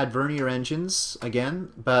could add vernier engines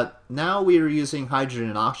again, but now we are using hydrogen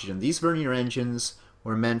and oxygen. These vernier engines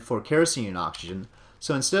were meant for kerosene and oxygen,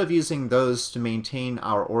 so instead of using those to maintain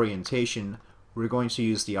our orientation, we're going to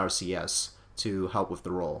use the RCS to help with the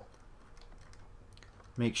roll.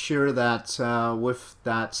 Make sure that with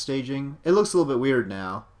that staging, it looks a little bit weird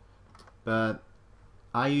now, but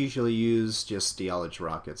I usually use just the ullage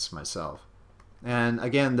rockets myself. And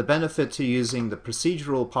again, the benefit to using the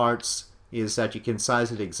procedural parts is that you can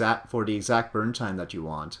size it for the exact burn time that you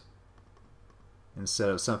want, instead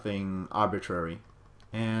of something arbitrary.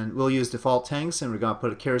 And we'll use default tanks, and we're going to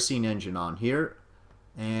put a kerosene engine on here.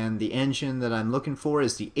 And the engine that I'm looking for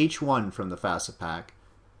is the H1 from the FASA pack.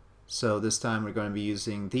 So this time we're going to be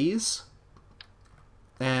using these.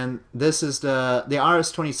 And this is the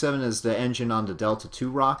RS-27 is the engine on the Delta II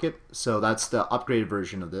rocket, so that's the upgraded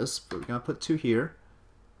version of this. But we're gonna put 2 here,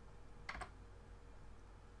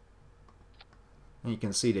 and you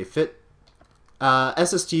can see they fit.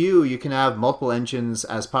 SSTU, you can have multiple engines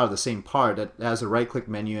as part of the same part. It has a right-click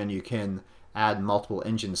menu, and you can add multiple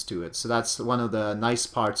engines to it. So that's one of the nice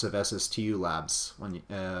parts of SSTU Labs when you,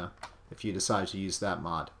 if you decide to use that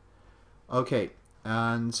mod. Okay.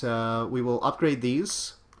 And we will upgrade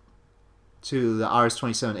these to the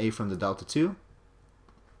RS-27A from the Delta II,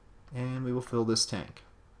 and we will fill this tank.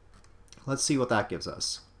 Let's see what that gives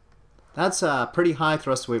us. That's a pretty high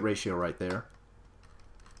thrust-to-weight ratio right there.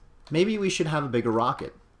 Maybe we should have a bigger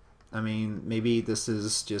rocket. I mean, maybe this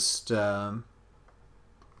is just a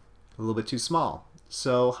little bit too small.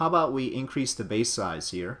 So how about we increase the base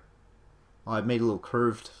size here? Well, I've made a little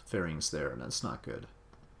curved fairings there, and that's not good.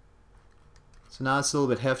 So now it's a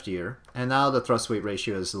little bit heftier, and now the thrust-weight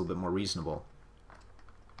ratio is a little bit more reasonable.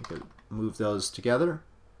 We could move those together.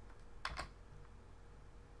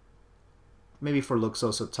 Maybe for looks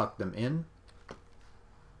also tuck them in.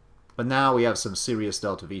 But now we have some serious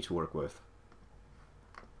delta V to work with.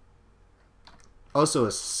 Also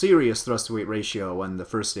a serious thrust-to-weight ratio when the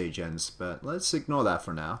first stage ends, but let's ignore that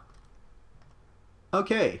for now.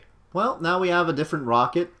 Okay, well now we have a different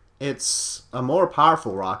rocket. It's a more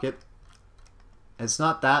powerful rocket. It's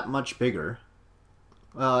not that much bigger.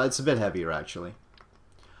 Well, it's a bit heavier actually.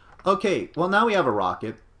 Okay, well now we have a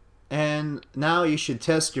rocket, and now you should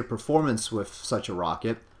test your performance with such a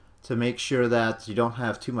rocket to make sure that you don't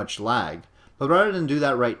have too much lag. But rather than do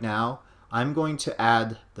that right now, I'm going to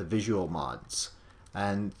add the visual mods.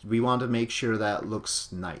 And we want to make sure that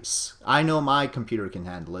looks nice. I know my computer can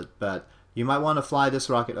handle it, but you might want to fly this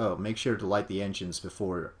rocket. Oh, make sure to light the engines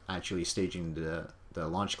before actually staging the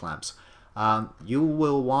launch clamps. You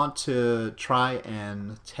will want to try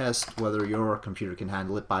and test whether your computer can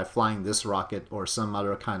handle it by flying this rocket or some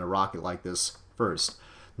other kind of rocket like this first.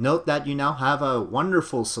 Note that you now have a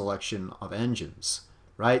wonderful selection of engines,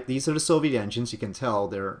 right? These are the Soviet engines. You can tell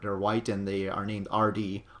they're white and they are named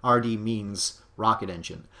RD. RD means rocket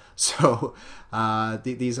engine. So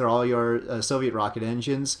these are all your Soviet rocket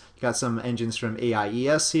engines. You got some engines from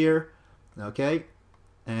AIES here, okay?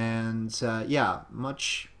 And yeah,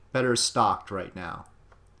 much better stocked right now.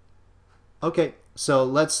 Okay, so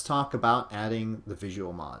let's talk about adding the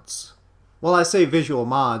visual mods. Well, I say visual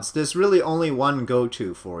mods, there's really only one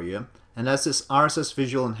go-to for you, and that's this RSS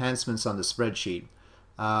visual enhancements on the spreadsheet.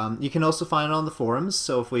 You can also find it on the forums,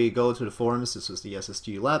 so if we go to the forums, this was the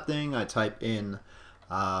SSTU lab thing, I type in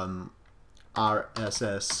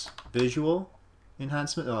RSS visual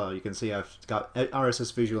enhancement. Oh, you can see I've got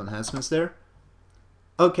RSS visual enhancements there.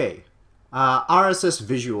 Okay, RSS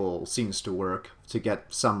visual seems to work to get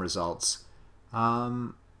some results.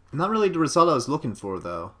 Not really the result I was looking for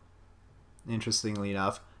though. Interestingly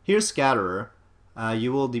enough, here's Scatterer.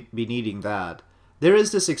 You will be needing that. There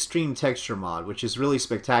is this extreme texture mod, which is really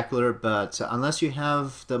spectacular, but unless you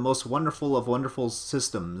have the most wonderful of wonderful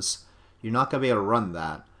systems, you're not going to be able to run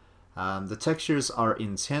that. The textures are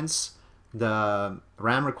intense. The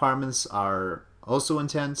RAM requirements are also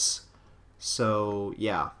intense. So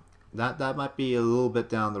yeah, that might be a little bit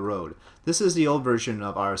down the road. This is the old version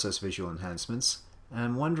of RSS Visual Enhancements, and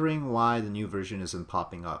I'm wondering why the new version isn't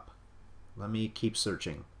popping up. Let me keep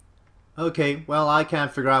searching. Okay, well I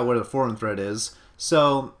can't figure out where the forum thread is.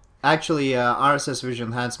 So actually RSS Visual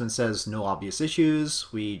Enhancement says no obvious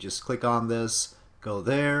issues. We just click on this, go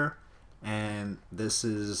there, and this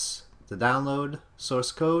is the download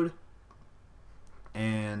source code,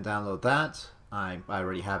 and download that. I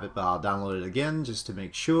already have it, but I'll download it again just to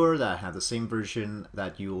make sure that I have the same version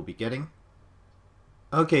that you will be getting.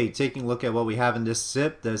 Okay, taking a look at what we have in this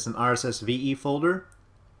zip, there's an RSS VE folder,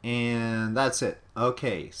 and that's it.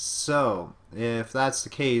 Okay, so if that's the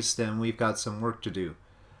case, then we've got some work to do.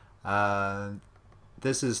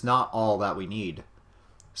 This is not all that we need.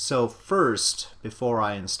 So first, before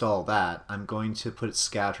I install that, I'm going to put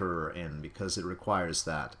Scatterer in because it requires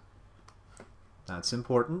that. That's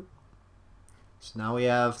important. So now we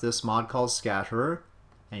have this mod called Scatterer,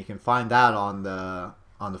 and you can find that on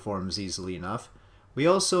the forums easily enough. We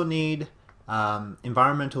also need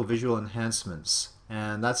environmental visual enhancements,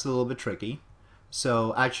 and that's a little bit tricky.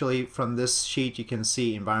 So actually from this sheet you can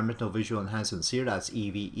see environmental visual enhancements here, that's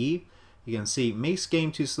EVE. You can see makes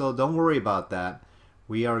game too slow, don't worry about that.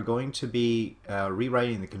 We are going to be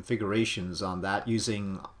rewriting the configurations on that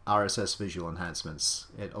using RSS visual enhancements.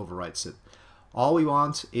 It overwrites it. All we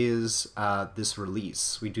want is this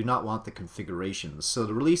release. We do not want the configurations. So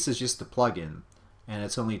the release is just the plugin, and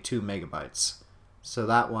it's only 2 megabytes. So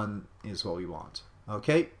that one is what we want.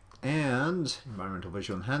 Okay, and environmental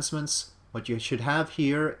visual enhancements. What you should have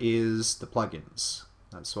here is the plugins.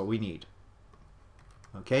 That's what we need.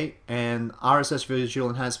 Okay, and RSS visual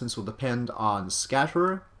enhancements will depend on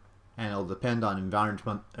Scatterer, and it'll depend on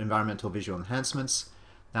environmental visual enhancements.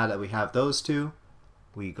 Now that we have those two,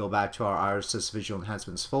 we go back to our RSS visual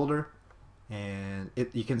enhancements folder, and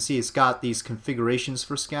you can see it's got these configurations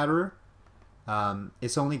for Scatterer.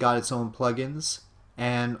 It's only got its own plugins,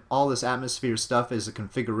 and all this atmosphere stuff is a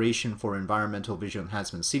configuration for environmental visual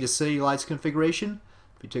enhancements. See the city lights configuration?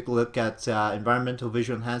 If you take a look at environmental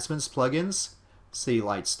visual enhancements plugins,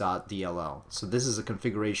 citylights.dll. So this is a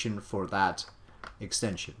configuration for that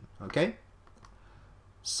extension. Okay?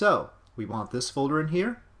 So we want this folder in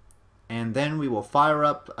here, and then we will fire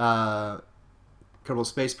up Kerbal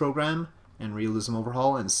Space Program and Realism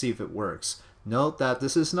Overhaul and see if it works. Note that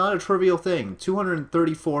this is not a trivial thing.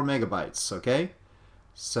 234 megabytes. Okay?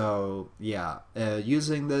 So yeah,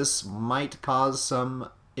 using this might cause some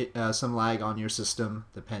lag on your system,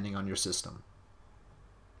 depending on your system.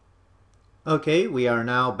 Okay, we are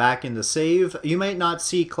now back in the save. You might not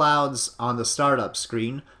see clouds on the startup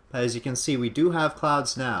screen, but as you can see, we do have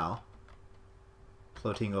clouds now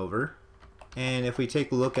floating over. And if we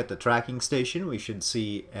take a look at the tracking station, we should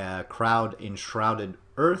see a crowd enshrouded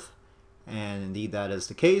Earth. And indeed that is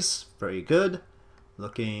the case. Very good.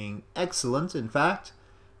 Looking excellent, in fact.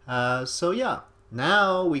 So yeah,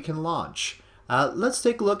 now we can launch. Let's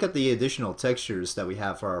take a look at the additional textures that we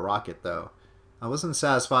have for our rocket, though. I wasn't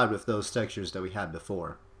satisfied with those textures that we had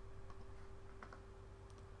before.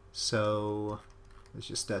 So let's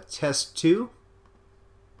just test 2.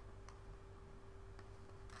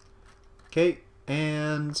 Okay,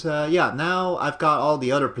 and yeah, now I've got all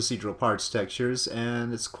the other procedural parts textures,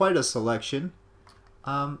 and it's quite a selection.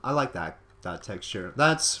 I like that texture.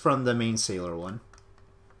 That's from the main sailor one.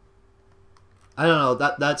 I don't know,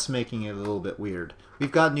 that's making it a little bit weird.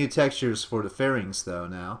 We've got new textures for the fairings though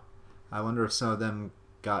now. I wonder if some of them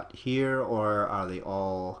got here, or are they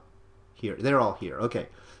all here? They're all here. Okay,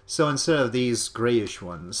 so instead of these grayish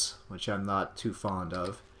ones, which I'm not too fond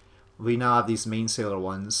of, we now have these main sailor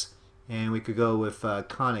ones, and we could go with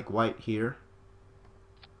conic white here,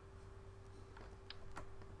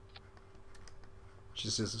 which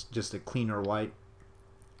is just a cleaner white,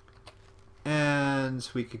 and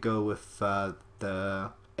we could go with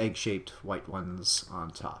the egg-shaped white ones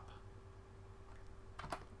on top.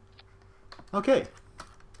 Okay,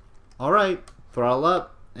 alright, throttle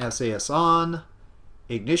up, SAS on,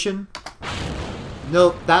 ignition.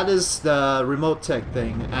 Note, that is the remote tech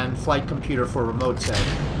thing, and flight computer for remote tech.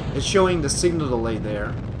 It's showing the signal delay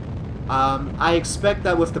there. I expect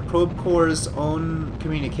that with the probe core's own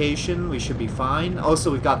communication, we should be fine.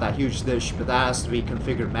 Also, we've got that huge dish, but that has to be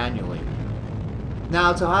configured manually.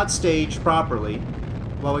 Now, to hot stage properly,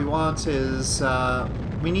 what we want is,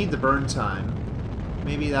 we need the burn time.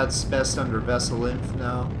 Maybe that's best under vessel inf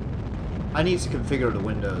now. I need to configure the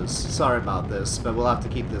windows. Sorry about this, but we'll have to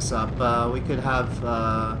keep this up. We could have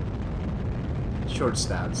short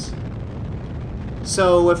stats.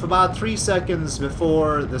 So with about 3 seconds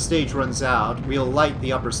before the stage runs out, we'll light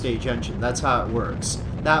the upper stage engine. That's how it works.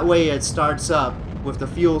 That way it starts up with the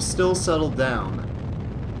fuel still settled down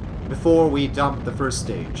before we dump the first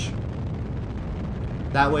stage.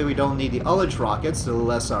 That way we don't need the ullage rockets, the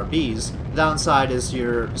little SRBs. The downside is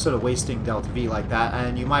you're sort of wasting Delta V like that,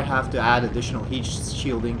 and you might have to add additional heat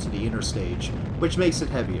shielding to the inner stage, which makes it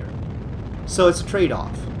heavier. So it's a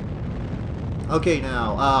trade-off. Okay,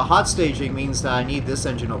 now, hot staging means that I need this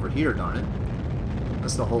engine over here, darn it.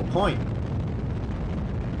 That's the whole point.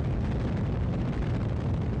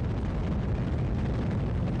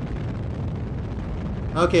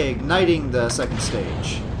 Okay, igniting the second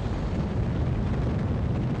stage.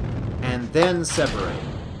 And then separate.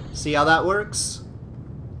 See how that works?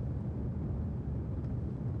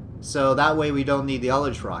 So that way we don't need the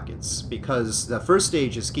ullage rockets, because the first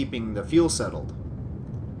stage is keeping the fuel settled.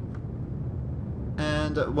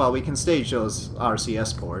 And, well, we can stage those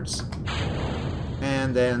RCS ports,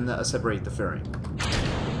 and then separate the fairing.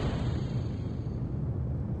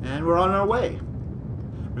 And we're on our way.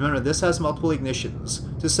 Remember, this has multiple ignitions.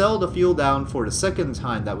 To settle the fuel down for the second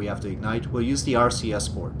time that we have to ignite, we'll use the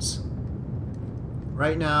RCS ports.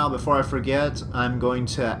 Right now, before I forget, I'm going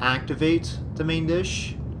to activate the main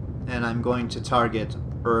dish, and I'm going to target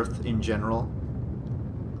Earth in general.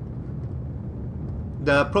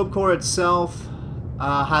 The probe core itself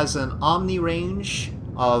has an omni range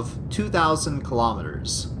of 2,000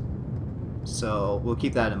 kilometers. So we'll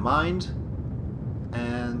keep that in mind.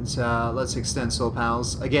 And let's extend solar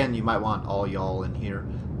panels. Again, you might want all y'all in here.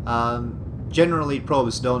 Generally,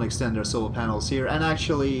 probes don't extend their solar panels here, and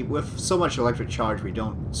actually, with so much electric charge, we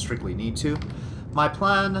don't strictly need to. My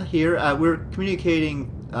plan here, we're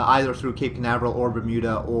communicating either through Cape Canaveral or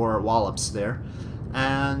Bermuda or Wallops there,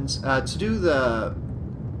 and to do the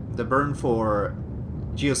burn for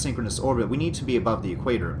geosynchronous orbit, we need to be above the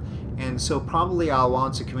equator, and so probably I'll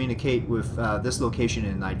want to communicate with this location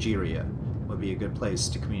in Nigeria. Would be a good place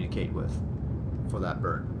to communicate with for that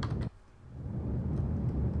burn.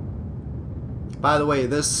 By the way,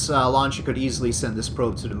 this launcher could easily send this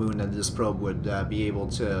probe to the moon, and this probe would be able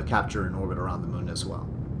to capture an orbit around the moon as well.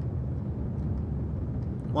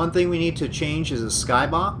 One thing we need to change is a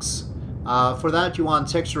skybox. For that, you want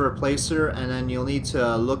texture replacer, and then you'll need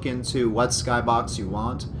to look into what skybox you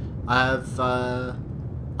want.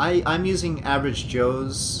 I'm using Average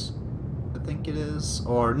Joe's, I think it is,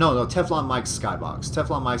 or no, Teflon Mike's skybox.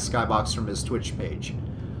 Teflon Mike's skybox from his Twitch page.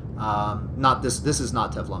 Not this. This is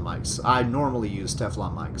not Teflon mics. I normally use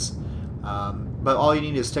Teflon mics, but all you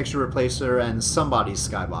need is texture replacer and somebody's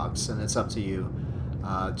skybox, and it's up to you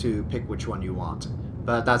to pick which one you want.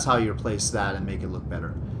 But that's how you replace that and make it look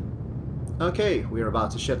better. Okay, we are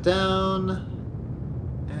about to shut down,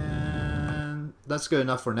 and that's good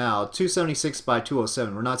enough for now. 276 by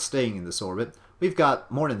 207. We're not staying in this orbit. We've got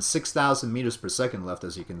more than 6,000 meters per second left,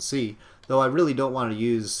 as you can see, though I really don't want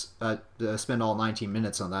to spend all 19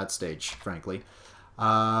 minutes on that stage, frankly.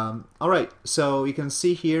 Alright, so you can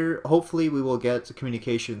see here, hopefully we will get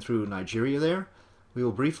communication through Nigeria there. We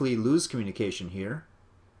will briefly lose communication here,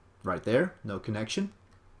 right there, no connection.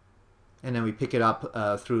 And then we pick it up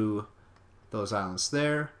through those islands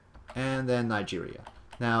there, and then Nigeria.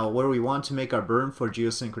 Now, where we want to make our burn for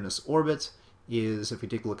geosynchronous orbit is, if we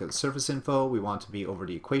take a look at the surface info, we want to be over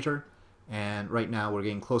the equator, and right now we're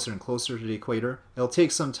getting closer and closer to the equator. It'll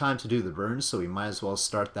take some time to do the burn, so we might as well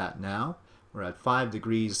start that now. We're at 5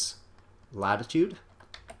 degrees latitude,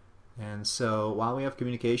 and so while we have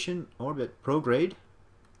communication, orbit prograde.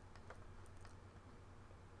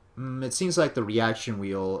 It seems like the reaction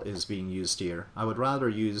wheel is being used here. I would rather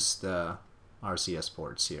use the RCS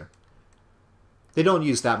ports here. They don't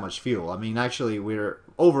use that much fuel. I mean, actually, we're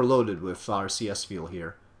overloaded with RCS fuel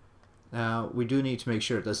here. Now, we do need to make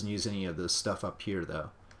sure it doesn't use any of this stuff up here, though.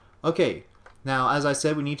 Okay, now, as I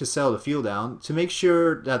said, we need to settle the fuel down. To make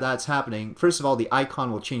sure that that's happening, first of all, the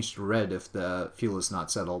icon will change to red if the fuel is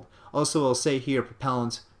not settled. Also, it'll say here,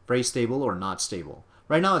 propellant, very stable or not stable.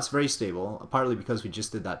 Right now, it's very stable, partly because we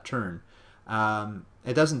just did that turn.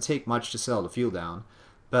 It doesn't take much to settle the fuel down.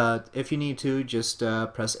 But if you need to, just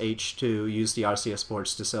press H to use the RCS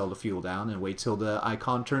ports to settle the fuel down and wait till the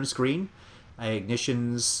icon turns green.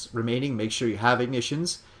 Ignitions remaining, make sure you have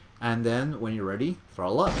ignitions, and then when you're ready,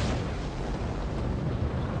 throttle up.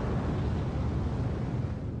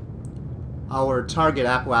 Our target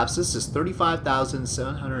apoapsis is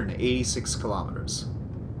 35,786 kilometers.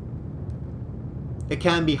 It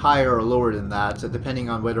can be higher or lower than that, depending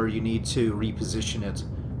on whether you need to reposition it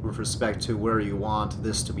with respect to where you want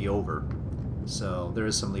this to be over. So there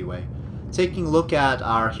is some leeway. Taking a look at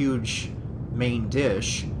our huge main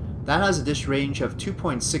dish, that has a dish range of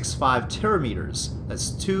 2.65 terameters. That's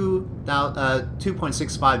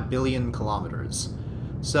 2.65 billion kilometers.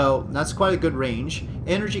 So that's quite a good range.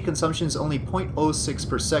 Energy consumption is only 0.06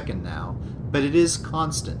 per second now, but it is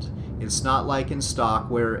constant. It's not like in stock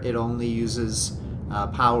where it only uses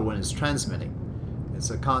power when it's transmitting. It's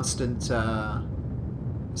a constant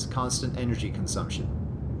energy consumption.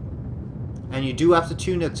 And you do have to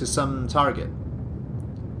tune it to some target.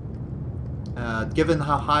 Given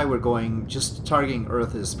how high we're going, just targeting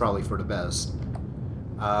Earth is probably for the best.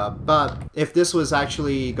 But if this was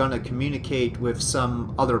actually going to communicate with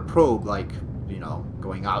some other probe, like, you know,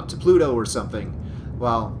 going out to Pluto or something,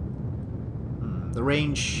 well, the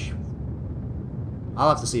range, I'll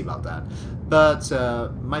have to see about that. But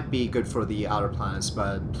might be good for the outer planets,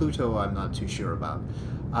 but Pluto I'm not too sure about.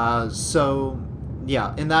 So,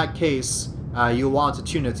 yeah, in that case, you'll want to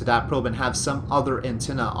tune it to that probe and have some other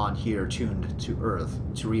antenna on here tuned to Earth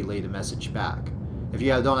to relay the message back. If you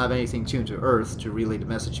don't have anything tuned to Earth to relay the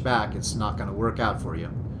message back, it's not going to work out for you.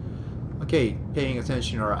 Okay, paying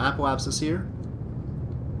attention to our apoapsis here.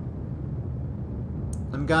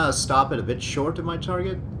 I'm going to stop it a bit short of my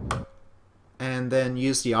target, and then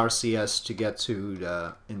use the RCS to get to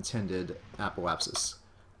the intended apoapsis.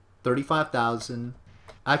 35,000...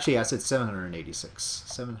 Actually, I said 786.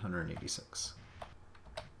 786.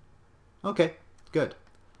 Okay, good.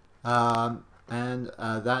 And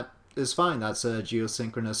that is fine. That's a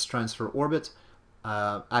geosynchronous transfer orbit.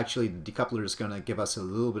 Actually, the decoupler is going to give us a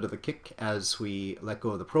little bit of a kick as we let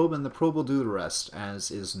go of the probe, and the probe will do the rest,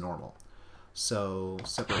 as is normal. So,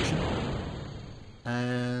 separation.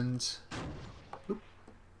 And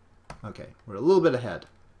okay, we're a little bit ahead.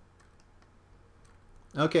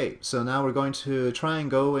 Okay, so now we're going to try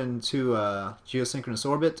and go into geosynchronous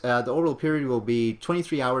orbit. The orbital period will be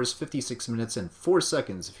 23 hours, 56 minutes, and 4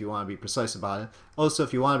 seconds if you want to be precise about it. Also,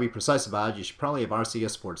 if you want to be precise about it, you should probably have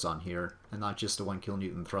RCS ports on here, and not just a 1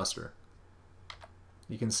 kilonewton thruster.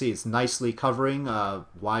 You can see it's nicely covering a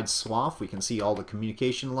wide swath. We can see all the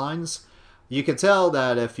communication lines. You can tell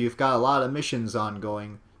that if you've got a lot of missions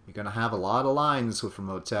ongoing, you're going to have a lot of lines with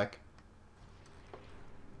remote tech.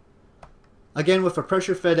 Again, with a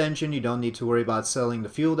pressure-fed engine, you don't need to worry about settling the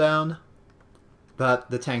fuel down,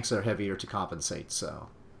 but the tanks are heavier to compensate, so.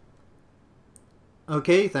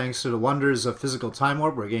 Okay, thanks to the wonders of physical time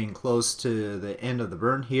warp, we're getting close to the end of the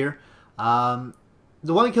burn here. The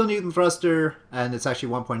 1 kilonewton thruster, and it's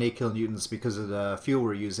actually 1.8 kilonewtons because of the fuel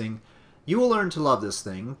we're using, you will learn to love this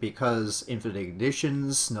thing because infinite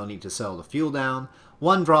ignitions, no need to settle the fuel down.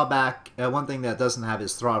 One drawback, one thing that doesn't have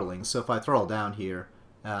is throttling, so if I throttle down here,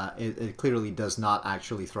 it clearly does not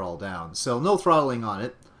actually throttle down. So no throttling on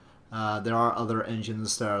it. There are other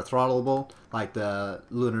engines that are throttleable, like the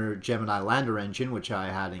Lunar Gemini lander engine, which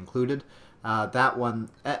I had included. That one,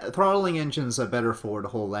 throttling engines are better for the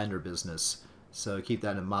whole lander business, so keep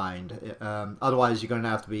that in mind. Otherwise, you're going to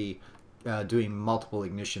have to be doing multiple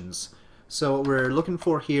ignitions. So what we're looking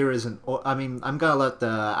for here is I'm going to let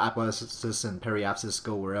the apoapsis and periapsis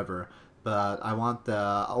go wherever, but I want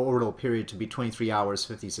the orbital period to be 23 hours,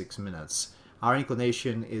 56 minutes. Our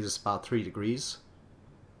inclination is about 3 degrees,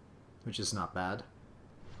 which is not bad.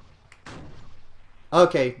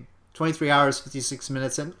 Okay, 23 hours, 56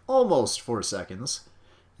 minutes, and almost 4 seconds.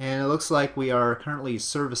 And it looks like we are currently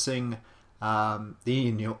servicing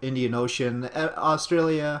the Indian Ocean,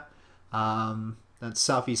 Australia, that's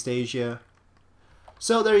Southeast Asia.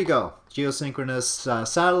 So there you go, geosynchronous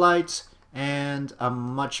satellite, and a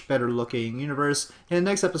much better looking universe. In the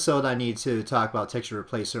next episode, I need to talk about texture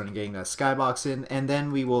replacer and getting that skybox in, and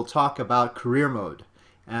then we will talk about career mode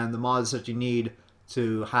and the mods that you need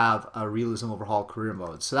to have a Realism Overhaul career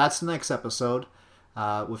mode. So that's the next episode.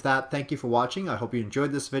 With that, thank you for watching. I hope you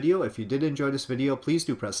enjoyed this video. If you did enjoy this video, please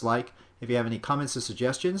do press like. If you have any comments or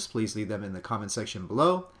suggestions, please leave them in the comment section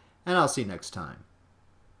below, and I'll see you next time.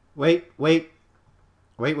 Wait.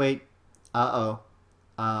 Uh-oh.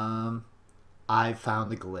 I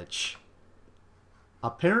found a glitch.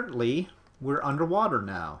 Apparently, we're underwater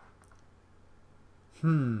now.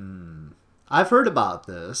 I've heard about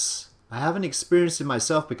this. I haven't experienced it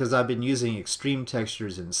myself because I've been using extreme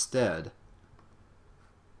textures instead.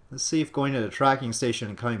 Let's see if going to the tracking station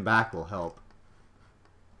and coming back will help.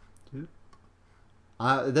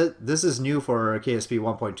 This is new for KSP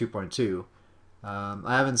 1.2.2.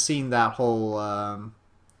 I haven't seen that whole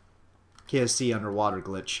KSC underwater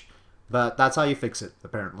glitch, but that's how you fix it,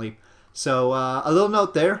 apparently. So a little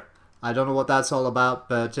note there. I don't know what that's all about,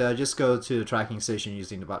 but just go to the tracking station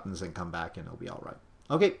using the buttons and come back and it'll be alright.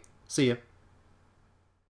 Okay, see ya.